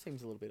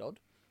seems a little bit odd.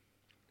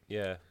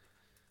 Yeah.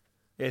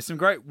 Yeah, some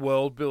great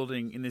world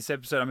building in this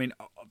episode. I mean,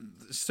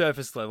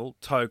 surface level,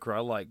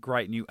 Tok'ra, like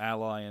great new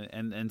ally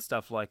and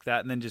stuff like that.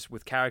 And then just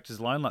with characters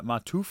alone, like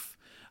Martouf,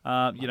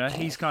 you know,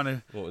 he's kind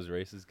of... What was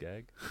Reese's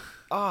gag?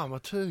 Ah, my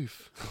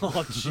tooth.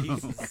 Oh,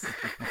 Jesus.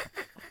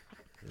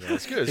 Yeah,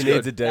 it's good. It's He good.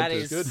 needs a That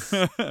dentist. is,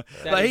 Like,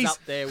 that is he's- up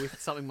there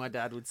with something my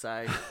dad would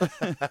say.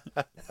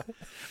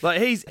 Like,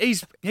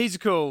 he's a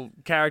cool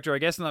character, I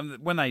guess. And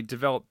when they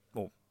develop...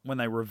 Well, when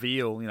they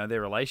reveal, you know,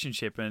 their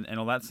relationship and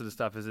all that sort of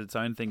stuff is its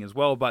own thing as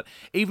well. But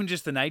even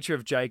just the nature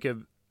of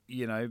Jacob,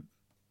 you know,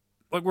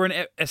 like we're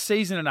in a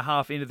season and a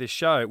half into this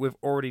show, we've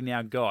already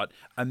now got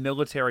a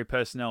military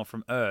personnel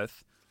from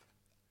Earth,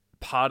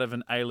 part of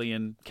an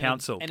alien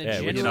council, and a Yeah,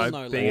 general, you know,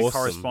 no being a less.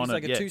 Awesome. correspondent,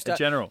 He's like a two-star. a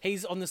general.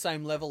 He's on the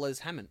same level as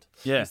Hammond.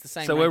 Yeah, He's the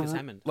same so rank we're as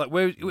Hammond. like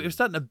we're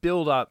starting to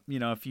build up, you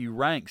know, a few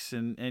ranks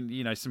and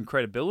you know some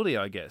credibility,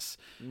 I guess.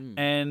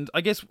 And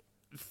I guess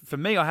for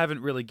me, I haven't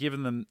really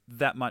given them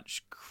that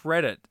much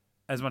credit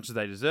as much as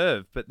they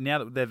deserve. But now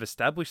that they've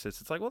established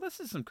this, it's like, well, this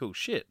is some cool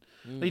shit.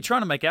 You're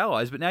trying to make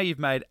allies, but now you've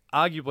made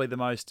arguably the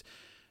most,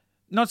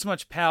 not so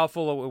much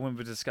powerful, or when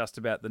we discussed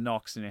about the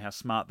Nox and how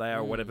smart they are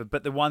or whatever,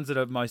 but the ones that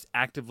are most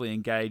actively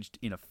engaged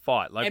in a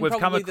fight. Like And we've come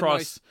probably across.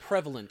 the most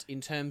prevalent in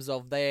terms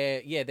of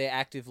they're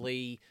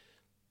actively,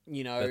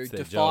 you know, That's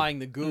their defying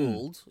the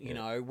Gould, you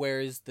know,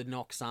 whereas the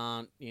Nox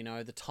aren't, you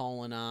know, the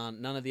Tolan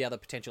aren't, none of the other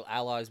potential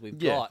allies we've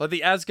Yeah, got. like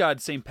the Asgard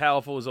seem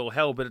powerful as all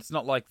hell, but it's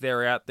not like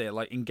they're out there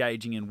like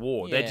engaging in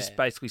war. They're Yeah. just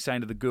basically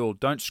saying to the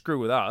Gould, "Don't screw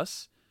with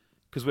us,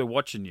 because we're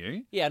watching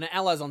you." Yeah, and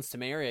allies on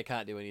Samaria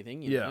can't do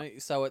anything, you Yeah. know.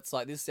 So it's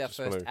like this is our Just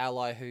first wanna-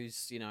 ally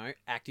who's, you know,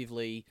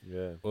 actively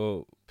Yeah.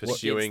 Well,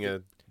 Pursuing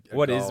a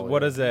what goal,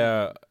 is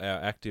our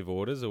active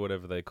orders or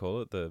whatever they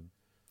call it?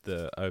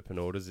 The open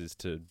orders is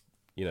to,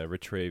 you know,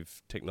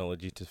 retrieve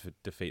technology to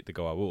defeat the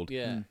Goa'uld.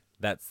 yeah.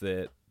 That's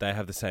they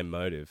have the same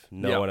motive.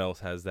 No Yep. one else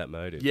has that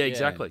motive. Yeah,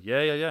 exactly.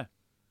 Yeah.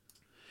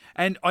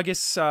 And I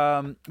guess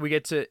we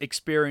get to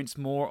experience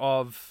more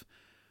of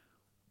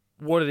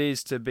what it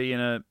is to be in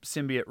a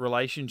symbiote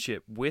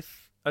relationship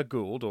with a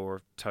Gould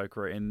or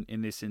Tok'ra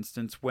in this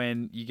instance,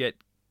 when you get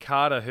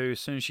Carter, who as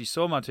soon as she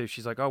saw Martouf,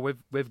 she's like, "Oh,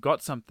 we've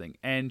got something,"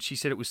 and she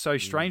said it was so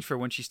strange for her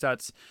when she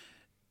starts,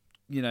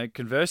 you know,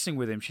 conversing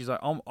with him. She's like,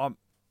 "I'm."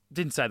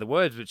 Didn't say the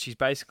words, but she's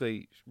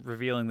basically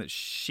revealing that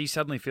she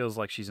suddenly feels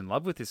like she's in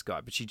love with this guy,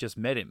 but she just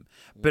met him.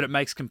 But it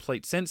makes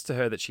complete sense to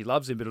her that she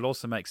loves him, but it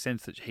also makes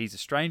sense that he's a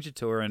stranger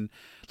to her, and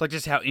like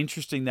just how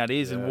interesting that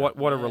is, and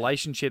what a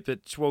relationship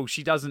that, well,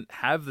 she doesn't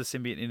have the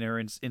symbiote in her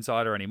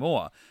inside her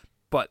anymore,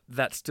 but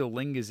that still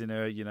lingers in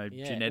her, you know,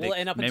 genetic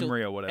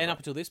memory or whatever. And up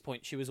until this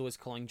point, she was always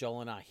calling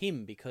Jolinar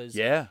him because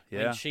yeah.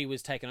 when she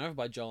was taken over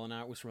by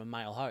Jolinar, it was from a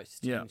male host.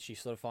 Yeah. And she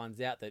sort of finds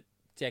out that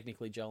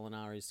technically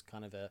Jolinar is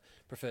kind of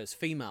prefers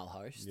female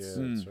hosts. Yeah,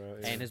 that's right.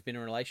 Yeah. And has been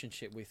in a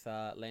relationship with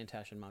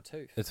Lantash and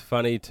Martouf. It's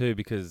funny too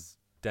because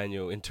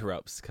Daniel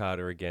interrupts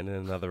Carter again in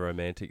another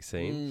romantic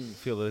scene. I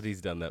feel that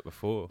he's done that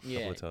before a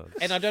couple of times.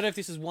 And I don't know if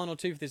this is one or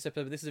two for this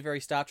episode, but this is a very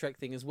Star Trek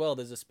thing as well.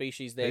 There's a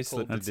species there They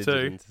slipped called the That's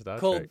digit two. into Star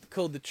Trek.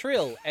 called the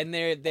Trill, and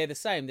they're the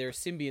same. They're a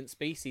symbiont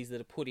species that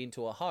are put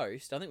into a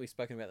host. I think we've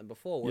spoken about them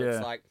before, where Yeah.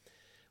 it's like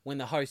when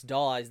the host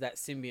dies, that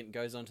symbiont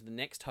goes on to the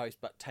next host,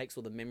 but takes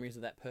all the memories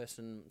of that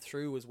person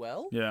through as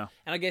well. Yeah.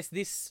 And I guess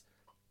this,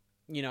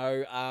 you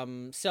know,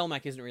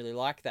 Selmac isn't really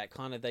like that.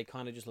 They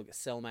kind of just look at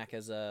Selmac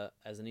as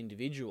an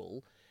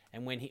individual.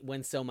 And when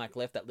Selmac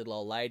left that little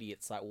old lady,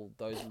 it's like, well,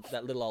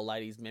 that little old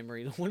lady's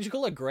memories. What did you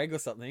call her, Greg or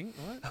something?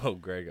 What? Oh,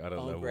 Greg, I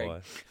don't know Greg.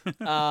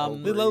 why.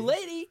 Little old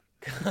lady.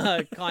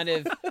 Kind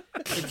of,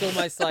 it's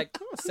almost like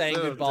saying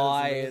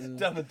goodbye and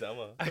Dumb and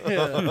Dumber.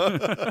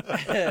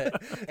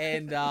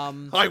 and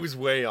I was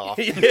way off.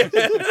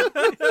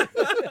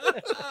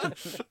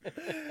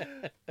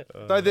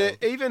 Though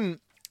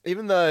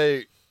even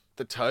though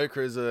the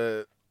Tok'ras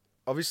are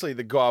obviously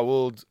the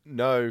Goa'uld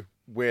know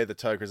where the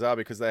Tok'ras are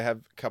because they have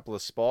a couple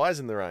of spies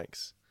in the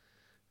ranks.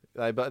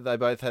 They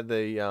both had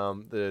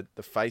the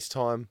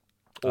FaceTime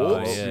Oh,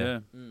 orbs. yeah.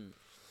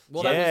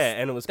 Well, Yeah,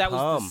 and it was that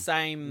Palm. was the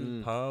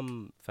same.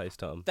 Palm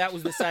FaceTime. That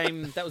was the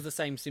same. That was the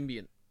same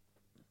symbiont.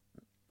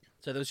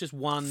 So there was just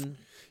one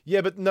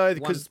Yeah, but no, one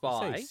because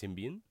spy.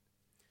 Symbiont.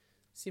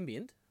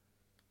 Symbiont.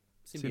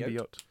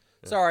 Symbiote.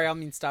 Sorry,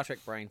 I'm in Star Trek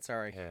brain.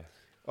 Sorry. Yeah.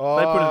 They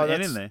put an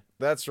N in there.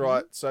 That's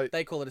right. So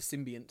They call it a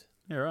symbiont.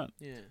 Yeah, right.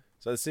 Yeah.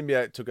 the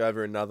symbiote took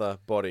over another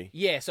body.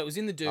 Yeah. So it was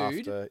in the dude.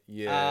 After,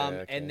 yeah.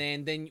 Okay. And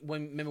then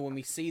remember when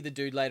we see the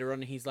dude later on,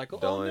 and he's like, "Oh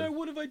Dying. no,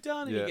 what have I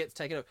done?" And Yeah. he gets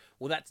taken over.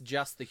 Well, that's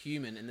just the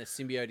human, and the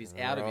symbiote is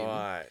out of him.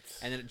 Right.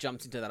 And then it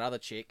jumps into that other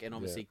chick, and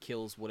obviously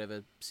kills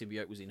whatever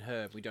symbiote was in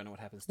her. We don't know what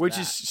happens to Which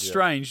that. is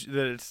strange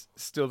that it's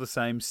still the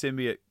same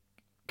symbiote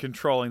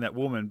controlling that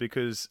woman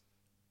because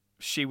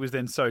she was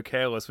then so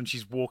careless when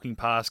she's walking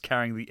past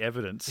carrying the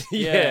evidence.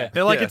 Yeah.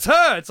 They're like, Yeah. it's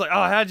her. It's like,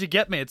 oh, how'd you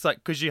get me? It's like,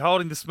 because you're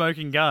holding the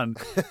smoking gun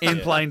in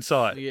plain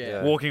sight,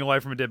 Yeah. walking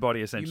away from a dead body,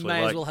 You essentially.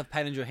 may like, as well have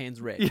painted your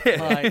hands red.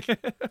 Yeah. Like,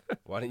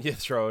 Why don't you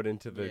throw it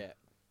into the yeah.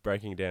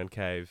 breaking down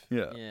cave?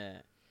 yeah. Yeah.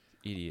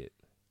 Idiot.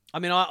 I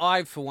mean,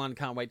 I for one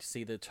can't wait to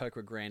see the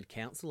Tok'ra Grand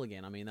Council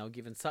again. I mean, they were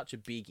given such a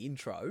big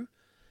intro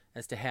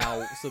as to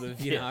how sort of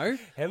you know.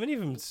 How many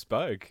of them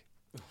spoke?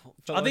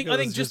 I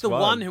think just the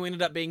one who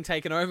ended up being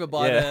taken over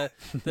by Yeah.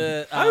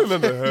 the I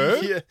remember her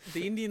Yeah.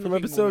 the Indian from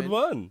looking episode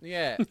woman. 1.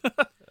 Yeah.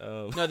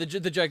 Um, No, the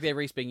joke there,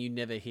 Reese, being you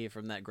never hear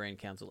from that Grand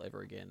Council ever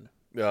again.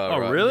 Oh,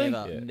 right. really?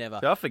 Never, Yeah. never.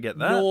 I forget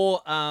that.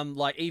 Nor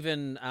like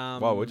even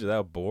Why would you? They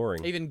were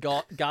boring. even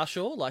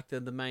Garshaw, like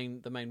the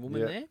main woman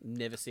Yeah. there,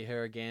 never see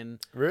her again.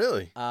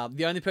 Really?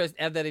 The only person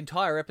out of that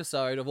entire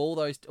episode of all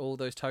those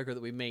Tok'ra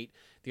that we meet,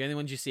 the only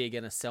ones you see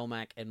again are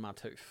Selmak and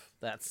Martouf.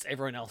 That's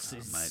everyone else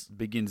is. Mate,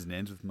 begins and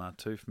ends with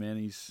Martouf, man.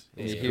 He's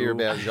You Yeah. hear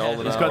about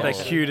Joel He's got that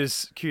Oh.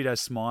 cute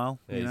ass smile.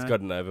 Yeah, you he's know? got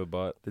an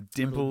overbite. the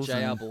dimples.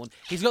 J.R. and- Bourne.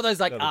 He's got those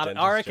like Got a art.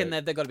 dentist I reckon joke.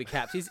 that they've got to be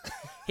caps. His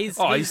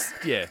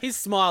yeah. his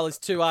smile is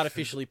too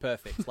artificially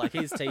perfect. Like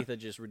his teeth are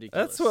just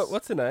ridiculous. That's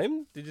what's her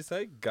name? Did you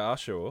say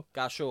Garshaw?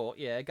 Garshaw.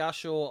 Yeah,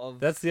 Garshaw of.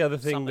 That's the other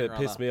thing something that or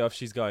pissed other. me off.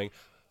 She's going,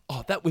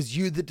 "Oh, that was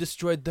you that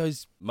destroyed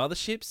those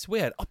motherships. We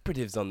had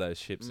operatives on those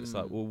ships." It's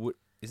like, well,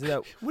 isn't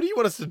that? What do you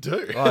want us to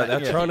do? Oh,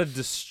 they're trying to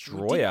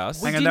destroy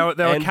us. Hang on,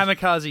 they were and-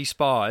 kamikaze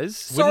spies.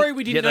 Sorry,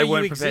 we didn't yet know they you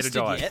weren't prepared to existed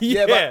die. yet. Yeah,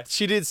 Yeah. but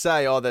she did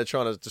say, "Oh, they're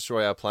trying to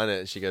destroy our planet,"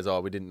 and she goes, "Oh,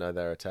 we didn't know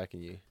they were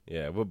attacking you."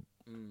 Yeah, well,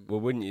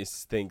 wouldn't you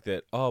think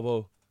that? Oh,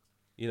 well,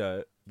 you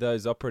know,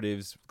 those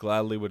operatives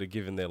gladly would have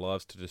given their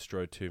lives to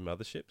destroy 2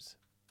 motherships.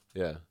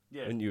 Yeah.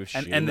 Yeah. Wouldn't you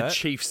assume And the that?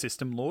 chief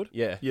system lord.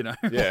 Yeah, You know,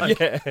 Yeah. Like,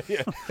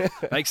 yeah,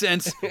 makes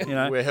sense. You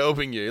know, We're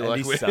helping you. and Like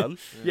his we're son.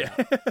 yeah.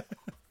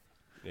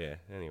 Yeah.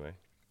 Anyway,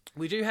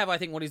 We do have, I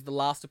think, what is the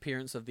last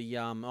appearance of the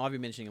I've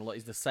been mentioning a lot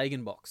is the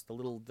Sagan box, the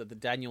little the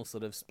Daniel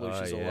sort of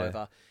splooshes Oh, all yeah.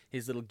 over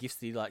his little gifts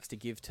that he likes to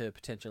give to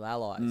potential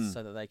allies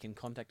so that they can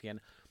contact again.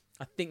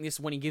 I think this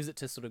when he gives it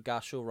to sort of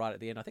Garshaw right at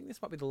the end. I think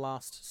this might be the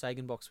last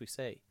Sagan box we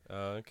see.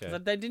 oh, okay.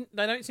 'Cause They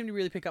don't seem to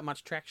really pick up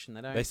much traction.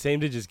 They don't. They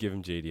seem to just give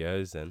him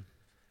GDOs then.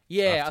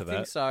 Yeah, I after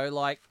think that. so.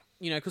 Like,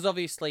 you know, because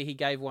obviously he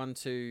gave one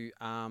to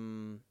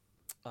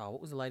what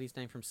was the lady's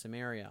name from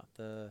Samaria?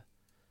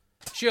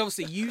 She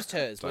obviously used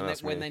hers when Don't they,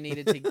 ask when me. they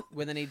needed to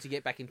when they needed to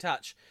get back in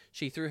touch.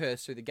 She threw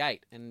hers through the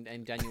gate, and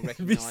Daniel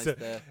recognised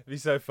the. It'd be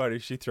so funny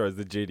if she throws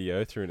the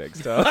GDO through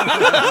next time.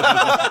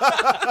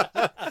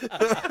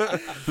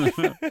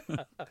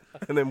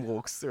 And then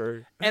walks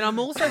through. And I'm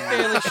also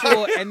fairly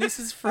sure, and this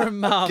is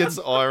from gets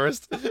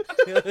irised.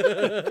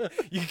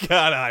 You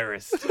can't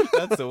iris.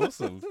 That's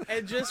awesome.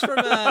 and just from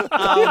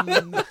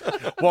a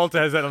Walter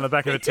has that on the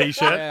back of a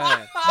t-shirt.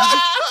 yeah.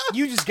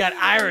 You just got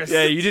iris.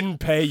 Yeah, you didn't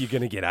pay, you're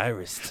going to get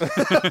irised.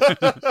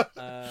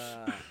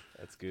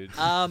 That's good.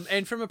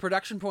 And from a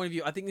production point of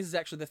view, I think this is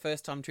actually the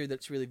first time too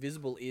that's really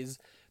visible is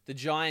the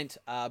giant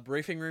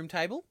briefing room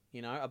table,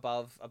 you know,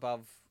 above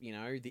you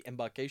know the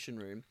embarkation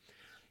room.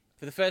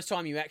 For the first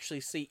time, you actually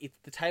see it.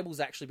 The table's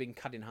actually been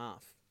cut in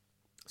half.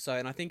 So,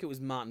 and I think it was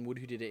Martin Wood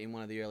who did it in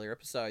one of the earlier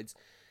episodes.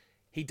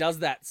 He does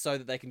that so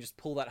that they can just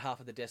pull that half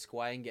of the desk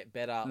away and get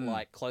better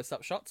like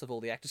close-up shots of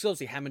all the actors. So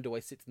obviously, Hammond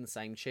always sits in the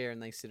same chair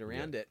and they sit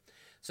around it.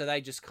 So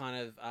they just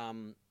kind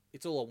of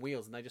it's all on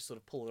wheels and they just sort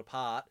of pull it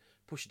apart,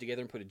 push it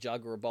together, and put a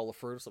jug or a bowl of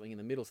fruit or something in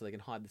the middle so they can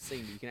hide the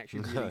seam. But you can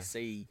actually really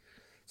see.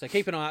 So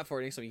keep an eye out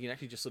for it next time. You can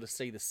actually just sort of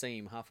see the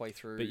seam halfway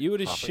through. But you would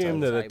half assume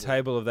the that a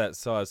table of that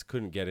size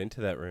couldn't get into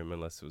that room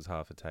unless it was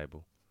half a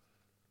table.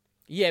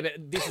 Yeah, but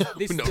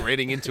this We're not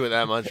reading into it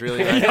that much,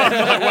 really.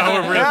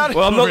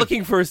 Well, I'm not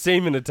looking for a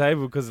seam in a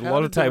table because a How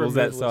lot of did the tables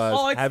that removals-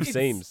 size have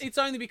seams. It's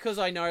only because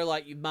I know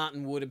like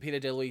Martin Wood and Peter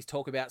DeLuise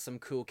talk about some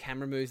cool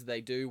camera moves that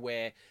they do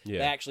where they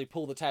Yeah. actually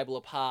pull the table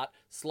apart,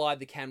 slide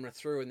the camera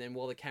through, and then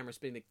while the camera's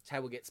spinning, the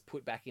table gets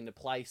put back into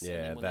place. And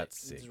Yeah, then when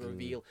that's it's sick.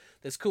 reveal.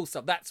 There's cool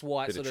stuff. That's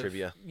why Bit it of sort of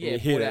trivia. yeah You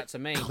hear brought that out to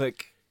me.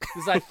 click.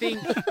 Because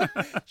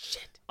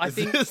I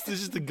think this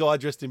is the guy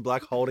dressed in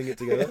black holding it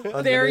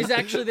together. there's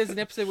an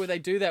episode where they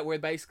do that, where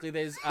basically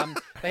there's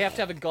they have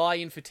to have a guy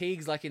in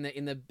fatigues, like in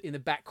the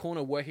back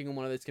corner, working on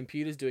one of those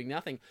computers doing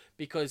nothing,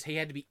 because he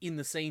had to be in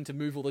the scene to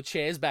move all the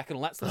chairs back and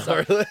all that stuff.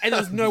 Really? And there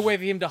was nowhere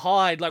for him to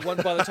hide. Like by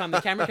the time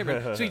the camera came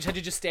around, so he had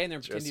to just stand there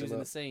and pretend he was in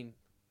the scene.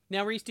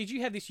 Now, Reese, did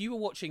you have this? You were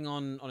watching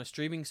on a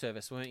streaming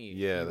service, weren't you?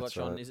 Yeah, you that's watch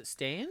right. on. Is it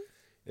Stan?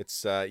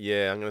 It's I'm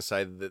going to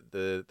say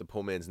the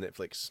poor man's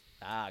Netflix.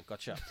 Ah,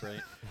 gotcha.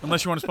 Brilliant.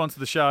 Unless you want to sponsor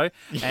the show,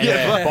 and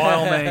Yeah. by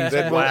all means,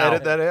 Then we'll wow.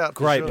 edit that out.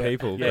 for Great sure.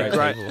 people. Yeah,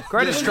 great people.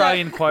 great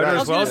Australian quota I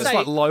was as well. gonna Just say-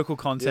 like local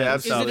content. Yeah, and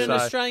Is stuff, it an so-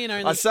 Australian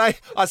only?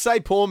 I say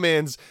poor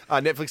man's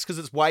Netflix because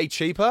it's way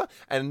cheaper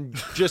and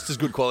just as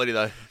good quality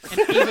though.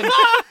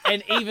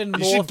 and even more.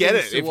 You should get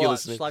things it to if you're watch.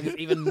 listening. Like there's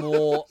even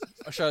more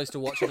shows to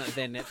watch on it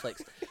than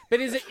Netflix.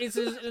 But is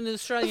it an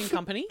Australian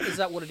company? Is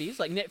that what it is?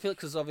 Like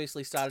Netflix has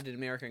obviously started in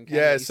America and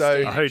Canada. Yeah, Is so-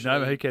 Stan Who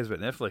actually- who cares about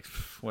Netflix?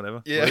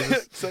 Whatever. Yeah.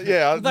 So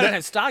yeah, They don't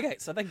have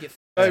Stargate, so they can get.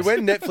 so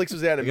when Netflix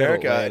was out in You got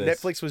America,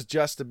 Atlantis. Netflix was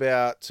just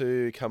about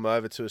to come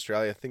over to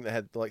Australia. I think they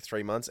had like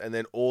 3 months, and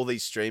then all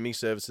these streaming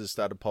services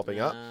started popping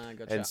up, Ah,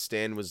 gotcha. and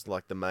Stan was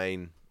like the main.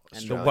 And The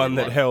Australian one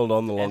that Right. held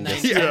on the And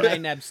longest. they, and they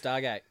nabbed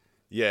Stargate.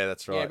 Yeah,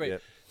 that's right. but- Yeah,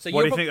 So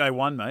What do you you're think they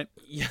won, mate?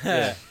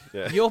 Yeah.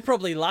 yeah. You're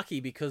probably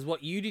lucky, because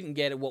what you didn't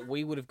get and what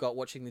we would have got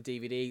watching the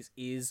DVDs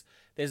is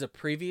there's a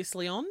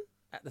previously on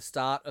at the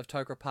start of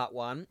Tokra Part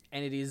 1,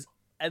 and it is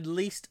at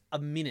least a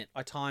minute.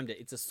 I timed it.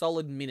 It's a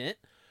solid minute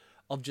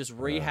of just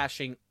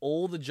rehashing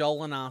all the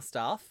Joel and R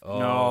stuff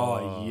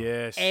Oh,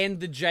 yes. and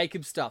the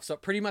Jacob stuff. So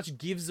it pretty much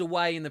gives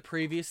away in the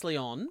previously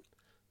on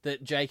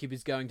that Jacob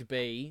is going to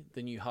be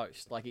the new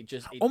host. Like it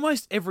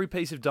Almost every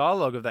piece of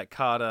dialogue of that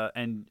Carter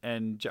and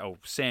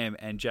Sam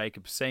and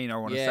Jacob scene, I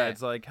want to Yeah. say,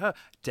 it's like, huh,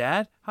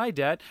 Dad, hi,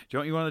 Dad.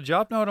 Do you want a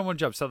job? No, I don't want a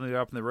job. Suddenly they're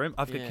up in the room.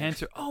 I've got Yeah.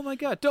 cancer. Oh my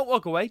God, don't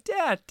walk away.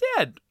 Dad.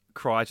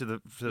 Cry to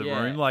the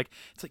Yeah. room. Like,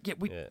 it's like, Yeah.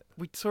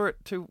 we saw it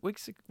 2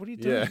 weeks ago. What are you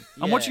doing? Yeah.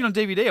 I'm Yeah. watching it on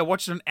DVD. I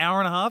watched it an hour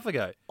and a half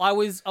ago. I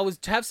was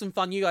to have some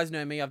fun. You guys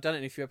know me. I've done it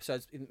in a few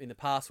episodes in the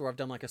past where I've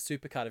done like a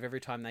supercut of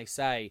every time they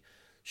say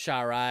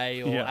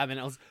Sharae or Yeah. I mean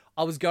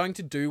I was going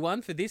to do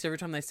one for this every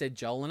time they said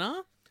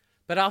Jolinar,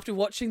 but after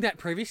watching that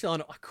previously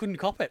on, I couldn't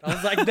cop it. I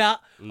was like, nah,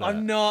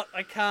 I'm not.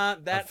 I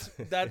can't. That's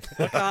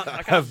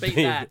I can't beat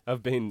that.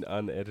 I've been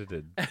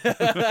unedited.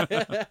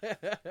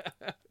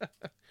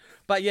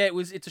 But yeah,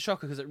 it's a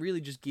shocker because it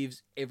really just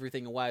gives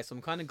everything away. So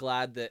I'm kind of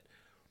glad that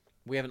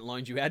we haven't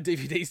loaned you our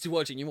DVDs to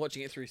watch and you're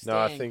watching it through Stan. No,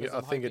 I think 'cause I'm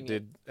it hoping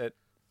did.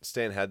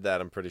 Stan had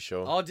that. I'm pretty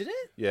sure. Oh, did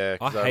it? Yeah,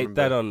 I 'cause hate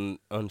remember-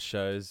 that on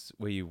shows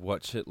where you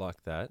watch it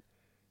like that,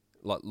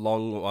 like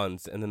long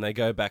ones, and then they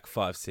go back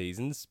 5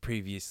 seasons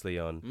previously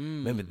on.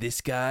 Remember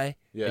this guy?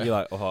 Yeah. And you're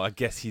like, oh, I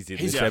guess he's in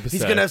this He's episode.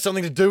 going to have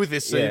something to do with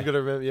this, so Yeah. you've got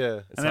to remember. Yeah.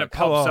 It's And then like, it pops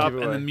come on. up, Give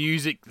it and the away.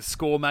 music, the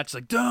score match,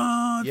 like,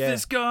 don't Yeah.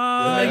 this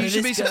guy, Yeah. you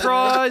should be This guy.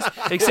 surprised.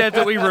 Except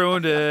that we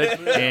ruined it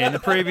in the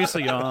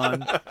previously on.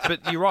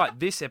 But you're right,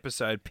 this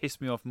episode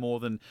pissed me off more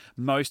than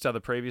most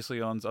other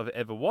previously ons I've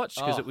ever watched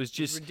because Oh, it was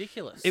just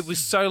ridiculous. It was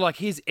so like,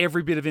 here's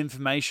every bit of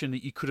information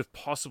that you could have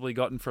possibly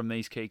gotten from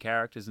these key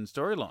characters and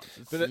storylines.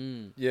 It's- But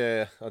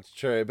yeah, that's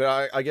true.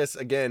 But I guess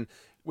again,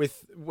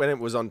 when it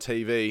was on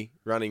TV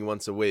running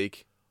once a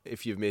week,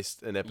 if you've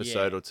missed an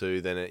episode Yeah. or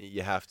two, then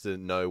you have to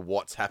know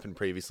what's happened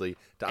previously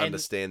to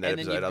understand that and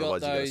then episode. you've got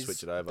Otherwise, you're going to those-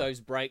 switch it over. Those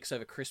breaks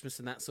over Christmas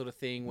and that sort of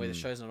thing where the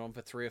show's not on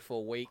for 3 or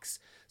 4 weeks.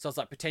 So it's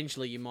like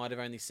potentially you might have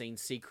only seen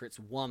Secrets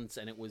once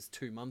and it was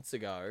 2 months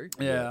ago.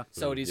 yeah.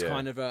 So it is Yeah.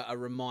 kind of a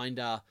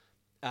reminder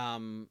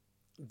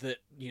that,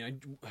 you know,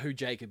 who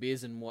Jacob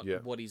is and Yeah.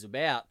 what he's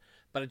about.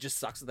 But it just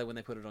sucks that when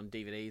they put it on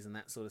DVDs and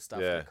that sort of stuff,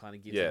 Yeah. it kind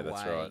of gives Yeah, it away.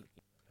 that's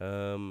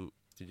right.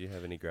 Did you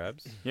have any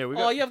grabs? Yeah, we Oh,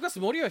 got yeah, I've got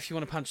some audio if you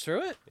want to punch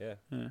through it.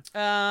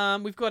 Yeah.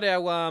 We've got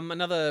our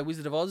another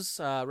Wizard of Oz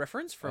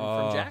reference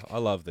from Jack. I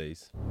love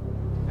these.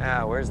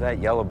 Where's that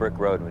yellow brick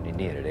road when you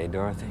need it, eh,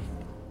 Dorothy?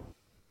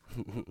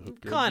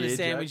 Kind of year, Jack.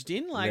 sandwiched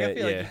in. Like, I Yeah,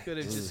 feel like yeah. you could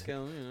have just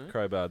gone, you know.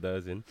 Crowbar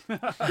those in.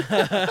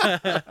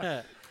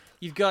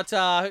 You've got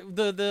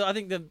the I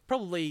think the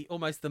probably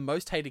almost the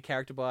most hated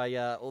character by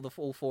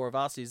all 4 of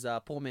us is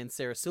poor man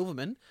Sarah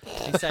Silverman.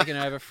 She's taken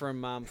over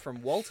from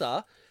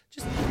Walter.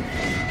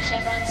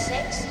 Chevron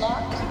 6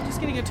 locked. Just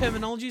getting her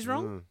terminologies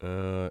wrong.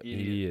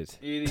 Idiot.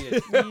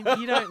 idiot.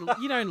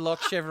 You don't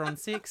lock Chevron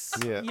 6.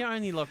 Yeah. You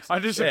only lock. I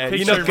just Yeah,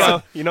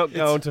 picture you're not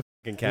going to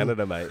fucking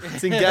Canada, mate.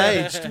 It's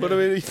engaged. What do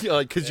we mean?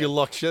 Because you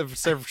locked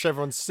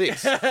Chevron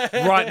 6.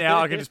 right now,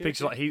 I can just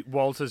picture like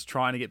Walter's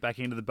trying to get back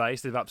into the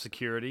base. They've upped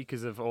security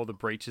because of all the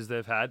breaches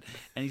they've had,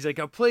 and he's like,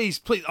 "Oh, please,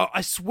 oh,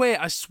 I swear,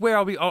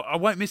 I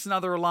won't miss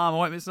another alarm. I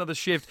won't miss another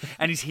shift."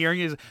 And he's hearing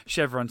his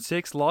Chevron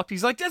 6 locked.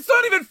 He's like, "That's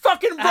not even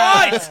fucking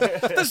right.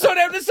 That's not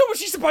what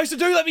she's supposed to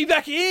do. Let me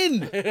back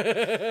in."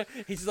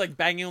 He's just like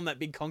banging on that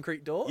big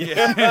concrete door.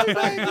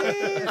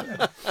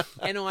 Yeah.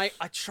 And I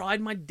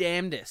tried my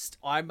damnedest.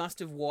 I must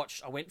have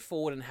watched. I went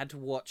forward and had to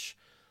watch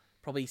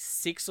probably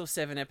 6 or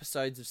 7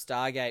 episodes of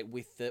Stargate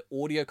with the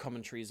audio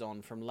commentaries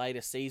on from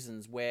later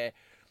seasons where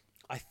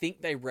I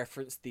think they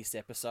referenced this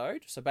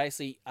episode. So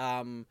basically,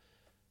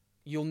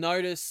 you'll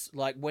notice,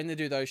 like, when they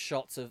do those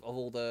shots of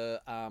all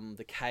the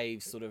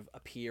caves sort of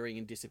appearing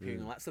and disappearing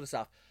and all that sort of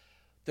stuff,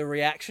 the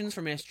reactions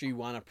from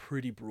SG-1 are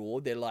pretty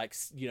broad. They're like,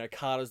 you know,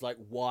 Carter's like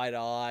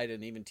wide-eyed,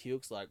 and even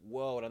Teal'c's like,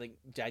 whoa, and I think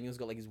Daniel's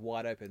got like his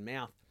wide-open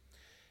mouth.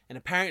 And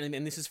apparently,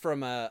 and this is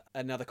from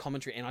another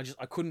commentary, and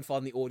I couldn't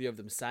find the audio of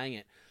them saying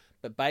it,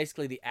 but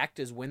basically the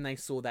actors, when they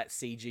saw that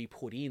CG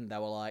put in, they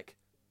were like,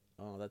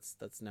 oh,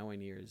 that's nowhere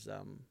near as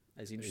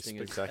interesting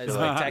as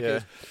spectacular. Yeah.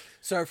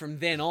 So from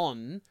then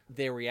on,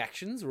 their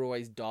reactions were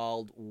always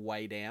dialed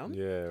way down.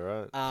 Yeah,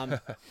 right.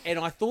 And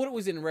I thought it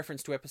was in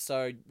reference to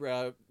episode,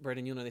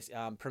 Brendan, you'll know this,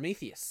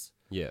 Prometheus.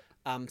 Yeah.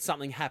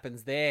 Something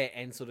happens there,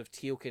 and sort of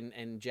Teal'c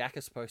and Jack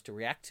are supposed to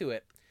react to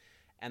it.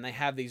 And they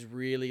have these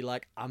really,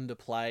 like,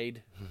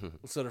 underplayed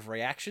sort of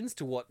reactions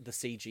to what the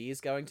CG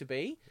is going to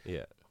be.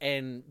 Yeah.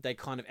 And they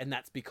and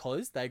that's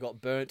because they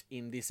got burnt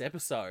in this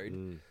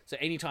episode. So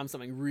anytime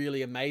something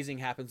really amazing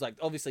happens, like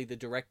obviously the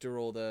director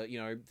or the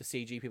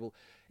CG people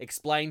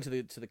explain to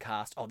the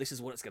cast, oh, this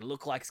is what it's going to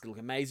look like. It's going to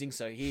look amazing.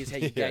 So here's how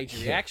you gauge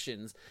your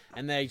reactions.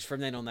 And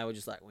from then on, they were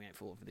just like, we ain't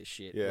falling for this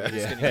shit. Yeah. We're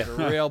just going to have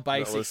a real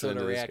basic sort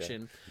of to this guy.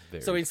 reaction.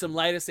 So in some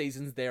later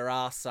seasons, there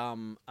are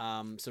some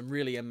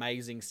really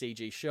amazing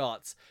CG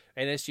shots,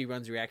 and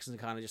SG-1's reactions are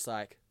kind of just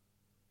like,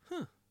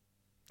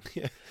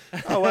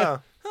 Oh,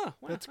 wow. huh,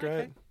 wow, That's great.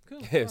 okay,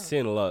 cool. Yeah, I've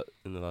seen a lot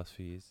in the last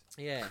few years.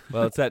 Yeah.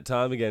 Well, it's that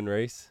time again,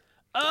 Reese.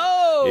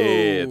 Oh!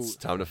 It's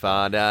time to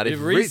find out if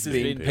Reese Reese has has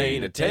been been paying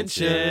paying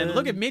attention. attention.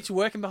 Look at Mitch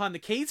working behind the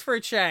keys for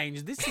a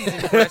change. This is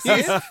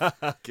impressive.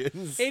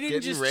 He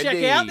didn't just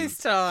check out this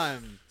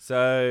time.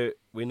 So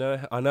I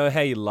know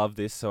how you love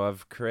this, so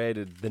I've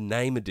created the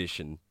name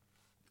edition.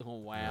 Oh,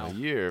 wow. Oh,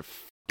 you're a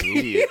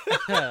idiot.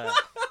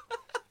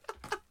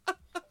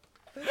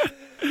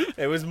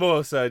 It was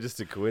more so just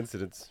a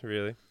coincidence,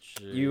 really.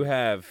 You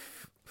have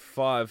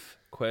 5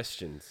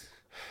 questions.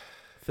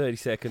 30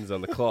 seconds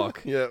on the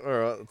clock. Yeah, all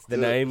right. let's The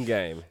do it. name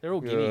game. They're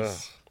all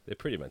gimmies. They're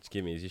pretty much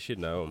gimmies. You should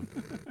know them.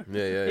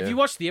 Yeah. If you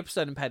watched the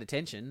episode and paid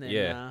attention, then...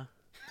 Yeah.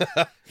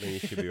 Then you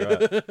should be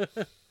right.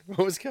 What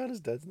was Carter's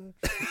dad's name?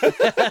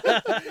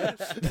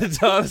 The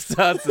time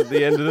starts at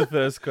the end of the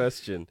first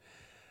question.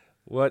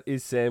 What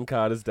is Sam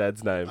Carter's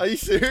dad's name? Are you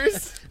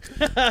serious?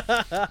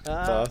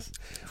 Pass.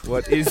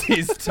 What is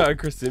his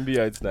Tok'ra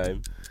symbiote's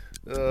name?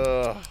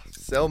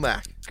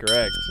 Selmac.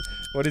 Correct.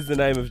 What is the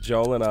name of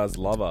Joel and R's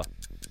lover?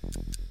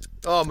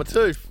 Oh,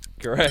 Matoof.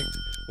 Correct.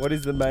 What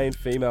is the main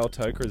female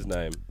Tok'ra's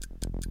name?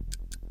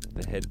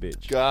 The head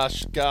bitch.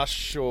 Gosh,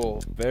 sure.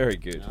 Very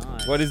good.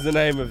 Nice. What is the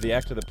name of the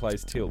actor that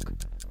plays Teal'c?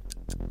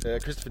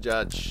 Christopher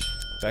Judge.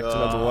 Back to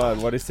number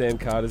 1. What is Sam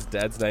Carter's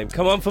dad's name?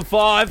 Come on for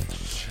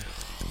 5.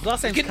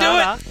 Last name's You can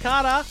Carter.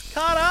 Carter.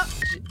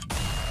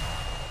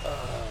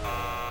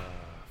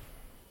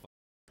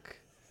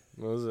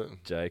 What was it?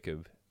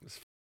 Jacob.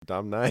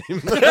 Dumb name.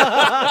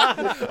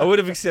 I would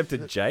have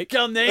accepted Jake.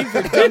 Dumb name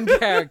for dumb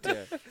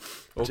character.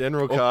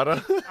 General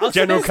Carter.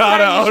 General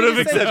Carter, I would have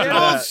You should've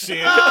accepted said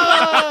that.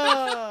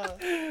 Oh,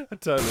 I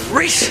totally.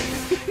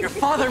 Reese, your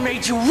father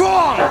made you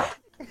wrong!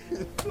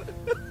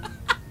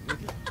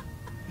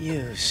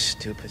 You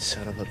stupid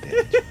son of a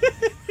bitch.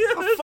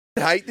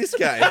 I hate this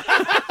game.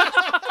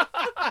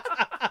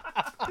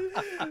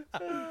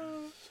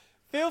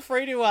 Feel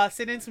free to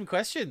send in some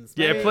questions.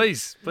 Yeah, Maybe-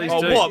 please do.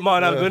 Oh, what?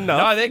 Mine aren't good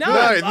enough. No, they're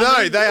good.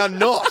 No, they are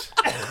not.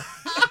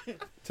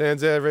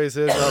 Turns out Reese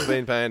has not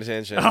been paying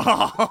attention.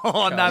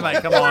 Oh, no,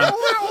 mate, come on.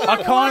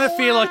 I kind of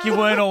feel like you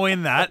weren't all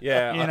in that.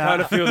 Yeah, you I know.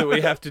 kind of feel that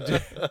we have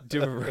to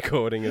do a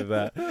recording of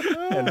that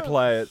and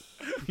play it.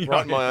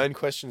 Write my own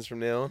questions from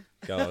now on.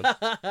 Go on.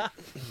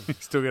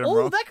 Still get them Oh,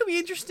 wrong. that could be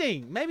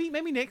interesting. Maybe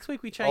next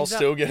week we change I'll up.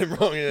 still get him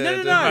wrong. Yeah,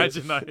 No.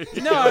 Imagine though.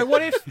 No,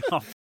 what if...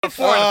 Oh,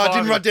 I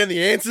didn't write down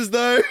the answers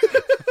though.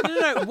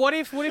 No. What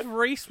if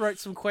Reese wrote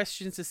some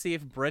questions to see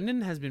if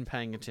Brendan has been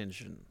paying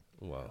attention?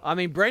 Wow. I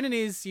mean, Brendan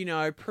is,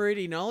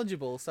 pretty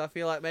knowledgeable, so I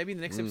feel like maybe in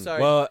the next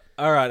episode... Well,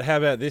 all right. How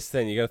about this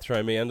then? You're going to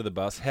throw me under the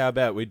bus. How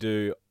about we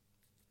do...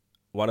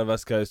 One of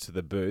us goes to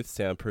the booth,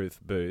 soundproof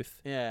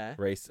booth. yeah.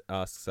 Reese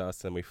asks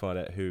us, and we find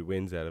out who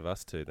wins out of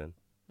us two then.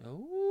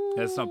 Ooh,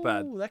 That's not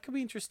bad. That could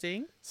be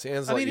interesting.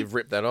 Sounds I like mean, you've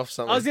ripped that off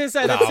something. I was going to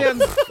say, that sounds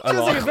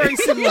like a very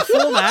similar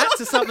format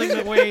to something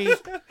that we...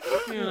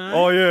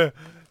 Oh, yeah.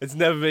 It's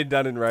never been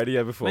done in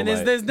radio before, I mean,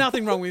 mate. there's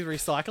nothing wrong with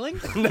recycling.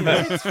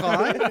 It's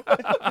fine.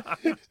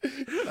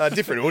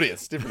 Different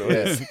audience.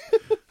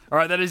 All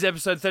right, that is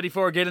episode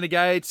 34, Get in the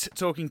Gates,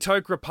 talking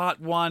Tok'ra Part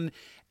 1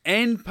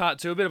 and Part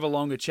 2. A bit of a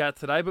longer chat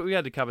today, but we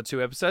had to cover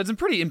 2 episodes and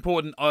pretty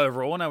important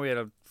overall. I know we had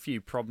a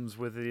few problems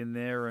with it in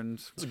there,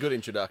 and It's a good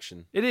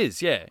introduction. it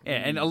is, yeah.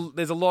 And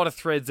there's a lot of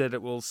threads that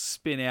it will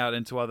spin out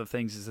into other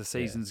things as the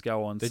seasons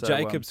go on. The so,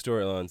 Jacob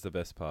storyline's the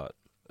best part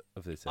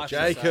of this I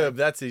episode. should Jacob,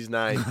 that's his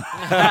name.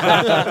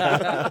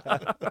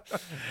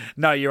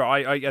 No, you're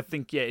right. I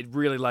think, yeah, it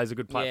really lays a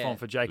good platform Yeah.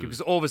 for Jacob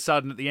because all of a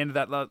sudden at the end of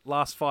that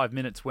last 5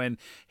 minutes when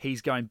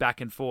he's going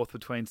back and forth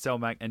between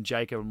Selmak and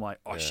Jacob, I'm like,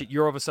 oh, shit,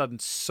 you're all of a sudden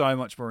so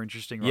much more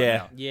interesting right Yeah.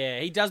 now. Yeah,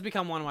 he does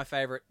become one of my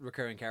favourite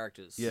recurring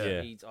characters.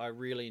 Yeah. I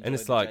really enjoy And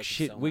it's the like, Jacob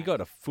shit, we Selmak.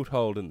 got a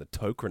foothold in the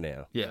Tok'ra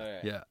now.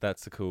 Yeah.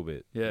 That's the cool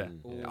bit. Yeah.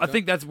 Ooh, I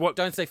think that's what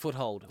Don't say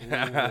foothold.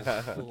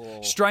 Ooh.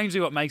 strangely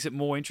what makes it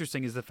more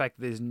interesting is the fact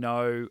that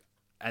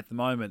at the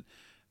moment,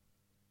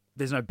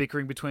 there's no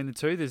bickering between the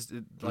two. There's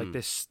like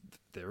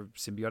they're a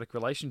symbiotic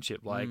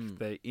relationship. Like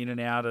they're in and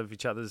out of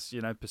each other's,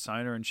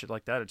 persona and shit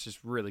like that. It's just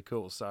really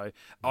cool. So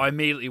I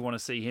immediately want to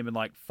see him in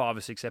like 5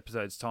 or 6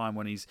 episodes time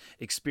when he's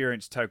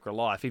experienced Tok'ra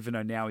life, even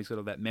though now he's got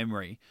all that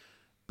memory.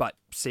 But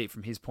see it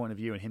from his point of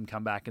view and him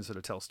come back and sort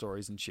of tell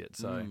stories and shit.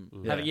 So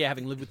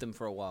Having lived with them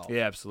for a while.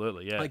 yeah,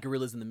 absolutely, yeah. Like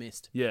Gorillas in the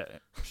Mist. Yeah.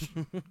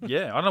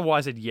 Yeah. I don't know why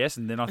I said yes,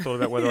 and then I thought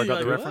about whether I got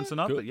the You're like, reference or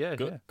not, but yeah.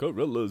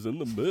 Gorillas in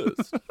the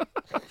mist.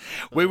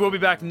 We will be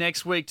back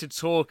next week to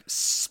talk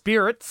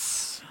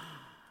spirits.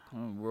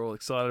 Oh, we're all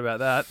excited about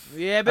that.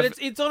 Yeah, but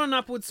it's on an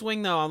upward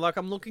swing though.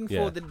 I'm looking for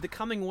Yeah. the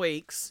coming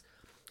weeks.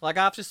 Like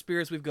after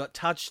Spirits, we've got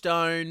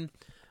Touchstone,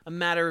 A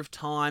Matter of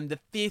Time, The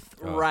Fifth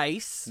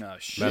Race. No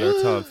shit. Matter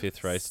of time,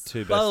 5th race,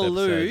 2 best episodes of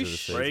the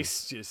Belush. season.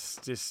 Reese,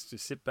 just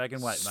sit back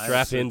and wait, mate.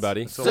 Strap in, It's-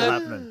 buddy. It's all So-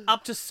 happening.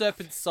 Up to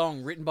Serpent's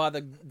Song, written by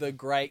the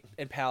great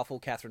and powerful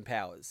Catherine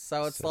Powers.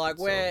 So it's like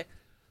we're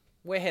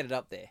headed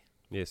up there.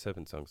 Yeah,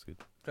 Serpent Song's good.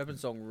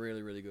 Serpent's Song,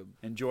 really, really good.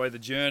 Enjoy the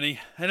journey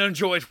and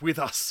enjoy it with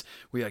us.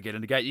 We are Get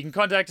Into Gate. You can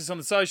contact us on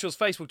the socials,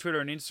 Facebook,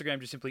 Twitter, and Instagram,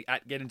 just simply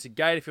at Get Into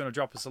Gate. If you want to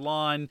drop us a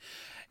line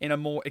in a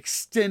more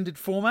extended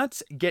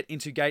format,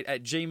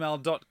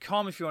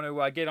 getintogate@gmail.com. If you want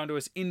to get onto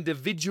us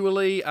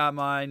individually,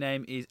 my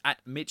name is at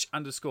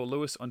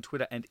Mitch_Lewis on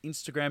Twitter and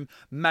Instagram.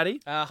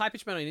 Maddie. Hi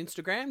Pitchman on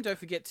Instagram. Don't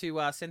forget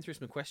to send through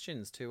some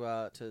questions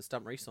to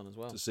Stump Reese on as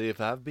well. To see if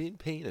I've been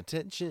paying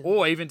attention.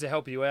 Or even to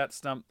help you out,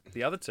 stump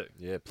the other two.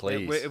 Yeah,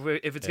 please.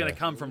 If it's going to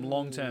come from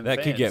long-term That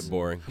could fans. get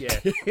boring. Yeah.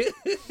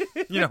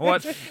 You know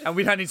what? And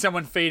we don't need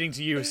someone feeding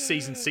to you a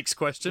season 6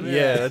 question.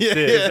 Yeah, that's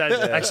it.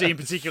 Actually, in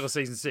particular,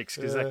 season 6,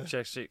 because that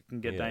actually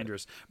can get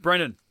dangerous.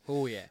 Brendan.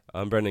 Oh yeah.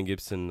 I'm Brendan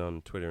Gibson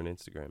on Twitter and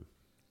Instagram.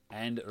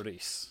 And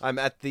Reese. I'm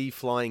at the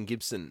Flying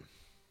Gibson.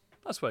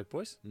 Nice work,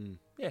 boys.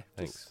 Yeah,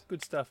 Thanks. just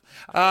good stuff.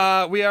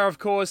 We are, of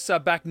course,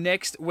 back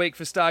next week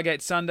for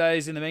Stargate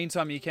Sundays. In the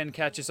meantime, you can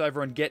catch us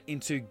over on Get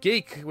Into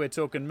Geek. We're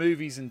talking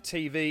movies and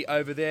TV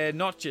over there,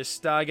 not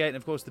just Stargate, and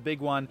of course the big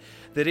one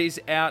that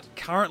is out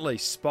currently,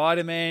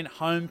 Spider-Man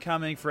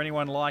Homecoming, for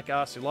anyone like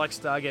us who likes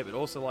Stargate but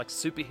also likes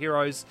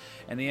superheroes,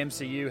 and the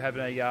MCU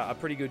having a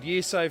pretty good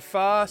year so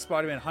far.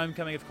 Spider-Man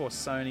Homecoming, of course,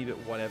 Sony, but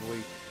whatever.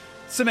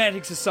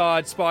 Semantics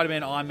aside,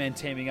 Spider-Man, Iron Man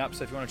teaming up.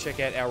 So if you want to check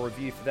out our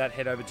review for that,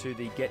 head over to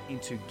the Get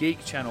Into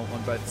Geek channel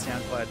on both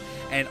SoundCloud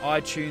and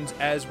iTunes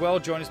as well.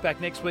 Join us back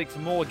next week for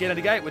more Get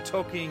Into Gate. We're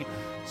talking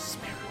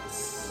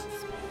spirits.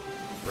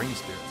 Bring your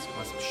spirits.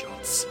 Buy some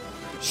shots.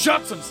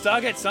 Shots on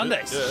Stargate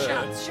Sundays.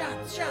 Shots.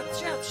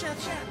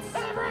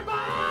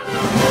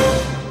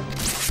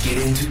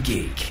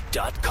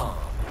 GetIntoGeek.com.